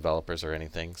any of the developers or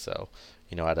anything. So,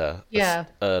 at Yeah.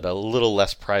 at a little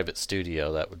less private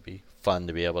studio, that would be fun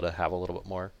to be able to have a little bit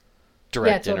more Yeah,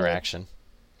 direct totally. interaction.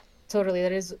 Totally.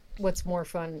 That is what's more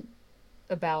fun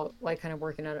about like kind of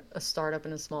working at a startup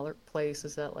in a smaller place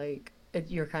is that like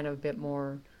you're kind of a bit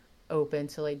more open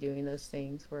to like doing those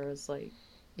things. Whereas like,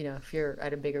 if you're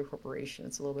at a bigger corporation,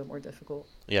 it's a little bit more difficult.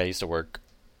 Yeah, I used to work.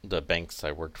 The banks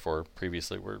I worked for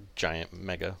previously were giant,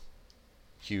 mega,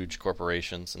 huge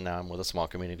corporations, and now I'm with a small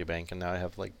community bank, and now I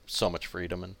have like so much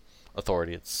freedom and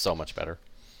authority. It's so much better.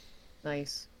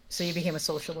 Nice. So you became a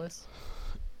socialist?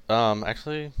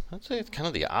 Actually, I'd say it's kind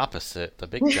of the opposite. The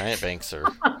big giant banks are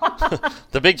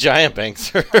the big giant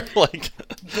banks are like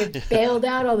Get bailed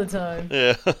out all the time.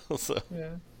 yeah. So Yeah.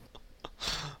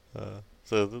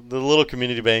 the little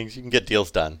community banks, you can get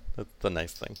deals done. That's the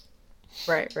nice thing.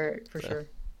 Right, for So, sure.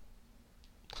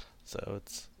 so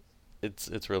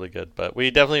it's really good. But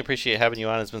we definitely appreciate having you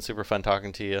on. It's been super fun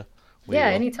talking to you. Yeah,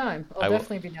 anytime. I I'll will-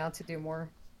 definitely be down to do more.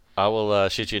 I will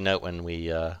shoot you a note when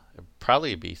we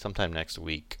probably be sometime next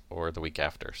week or the week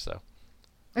after. So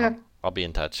Okay. I'll be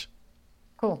in touch.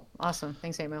 Cool. Awesome.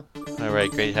 Thanks, Emil. All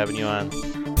right, great having you on.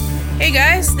 Hey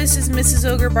guys, this is Mrs.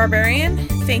 Ogrebarberian.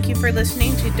 Thank you for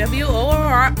listening to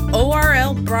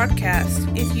WORL Broadcast.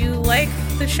 If you like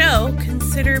the show,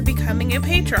 consider becoming a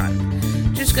patron.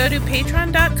 Just go to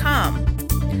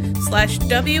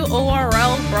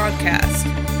patreon.com/WORL Broadcast.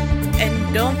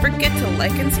 And don't forget to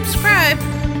like and subscribe.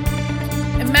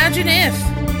 Imagine if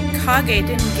Kage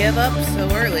didn't give up so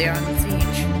early on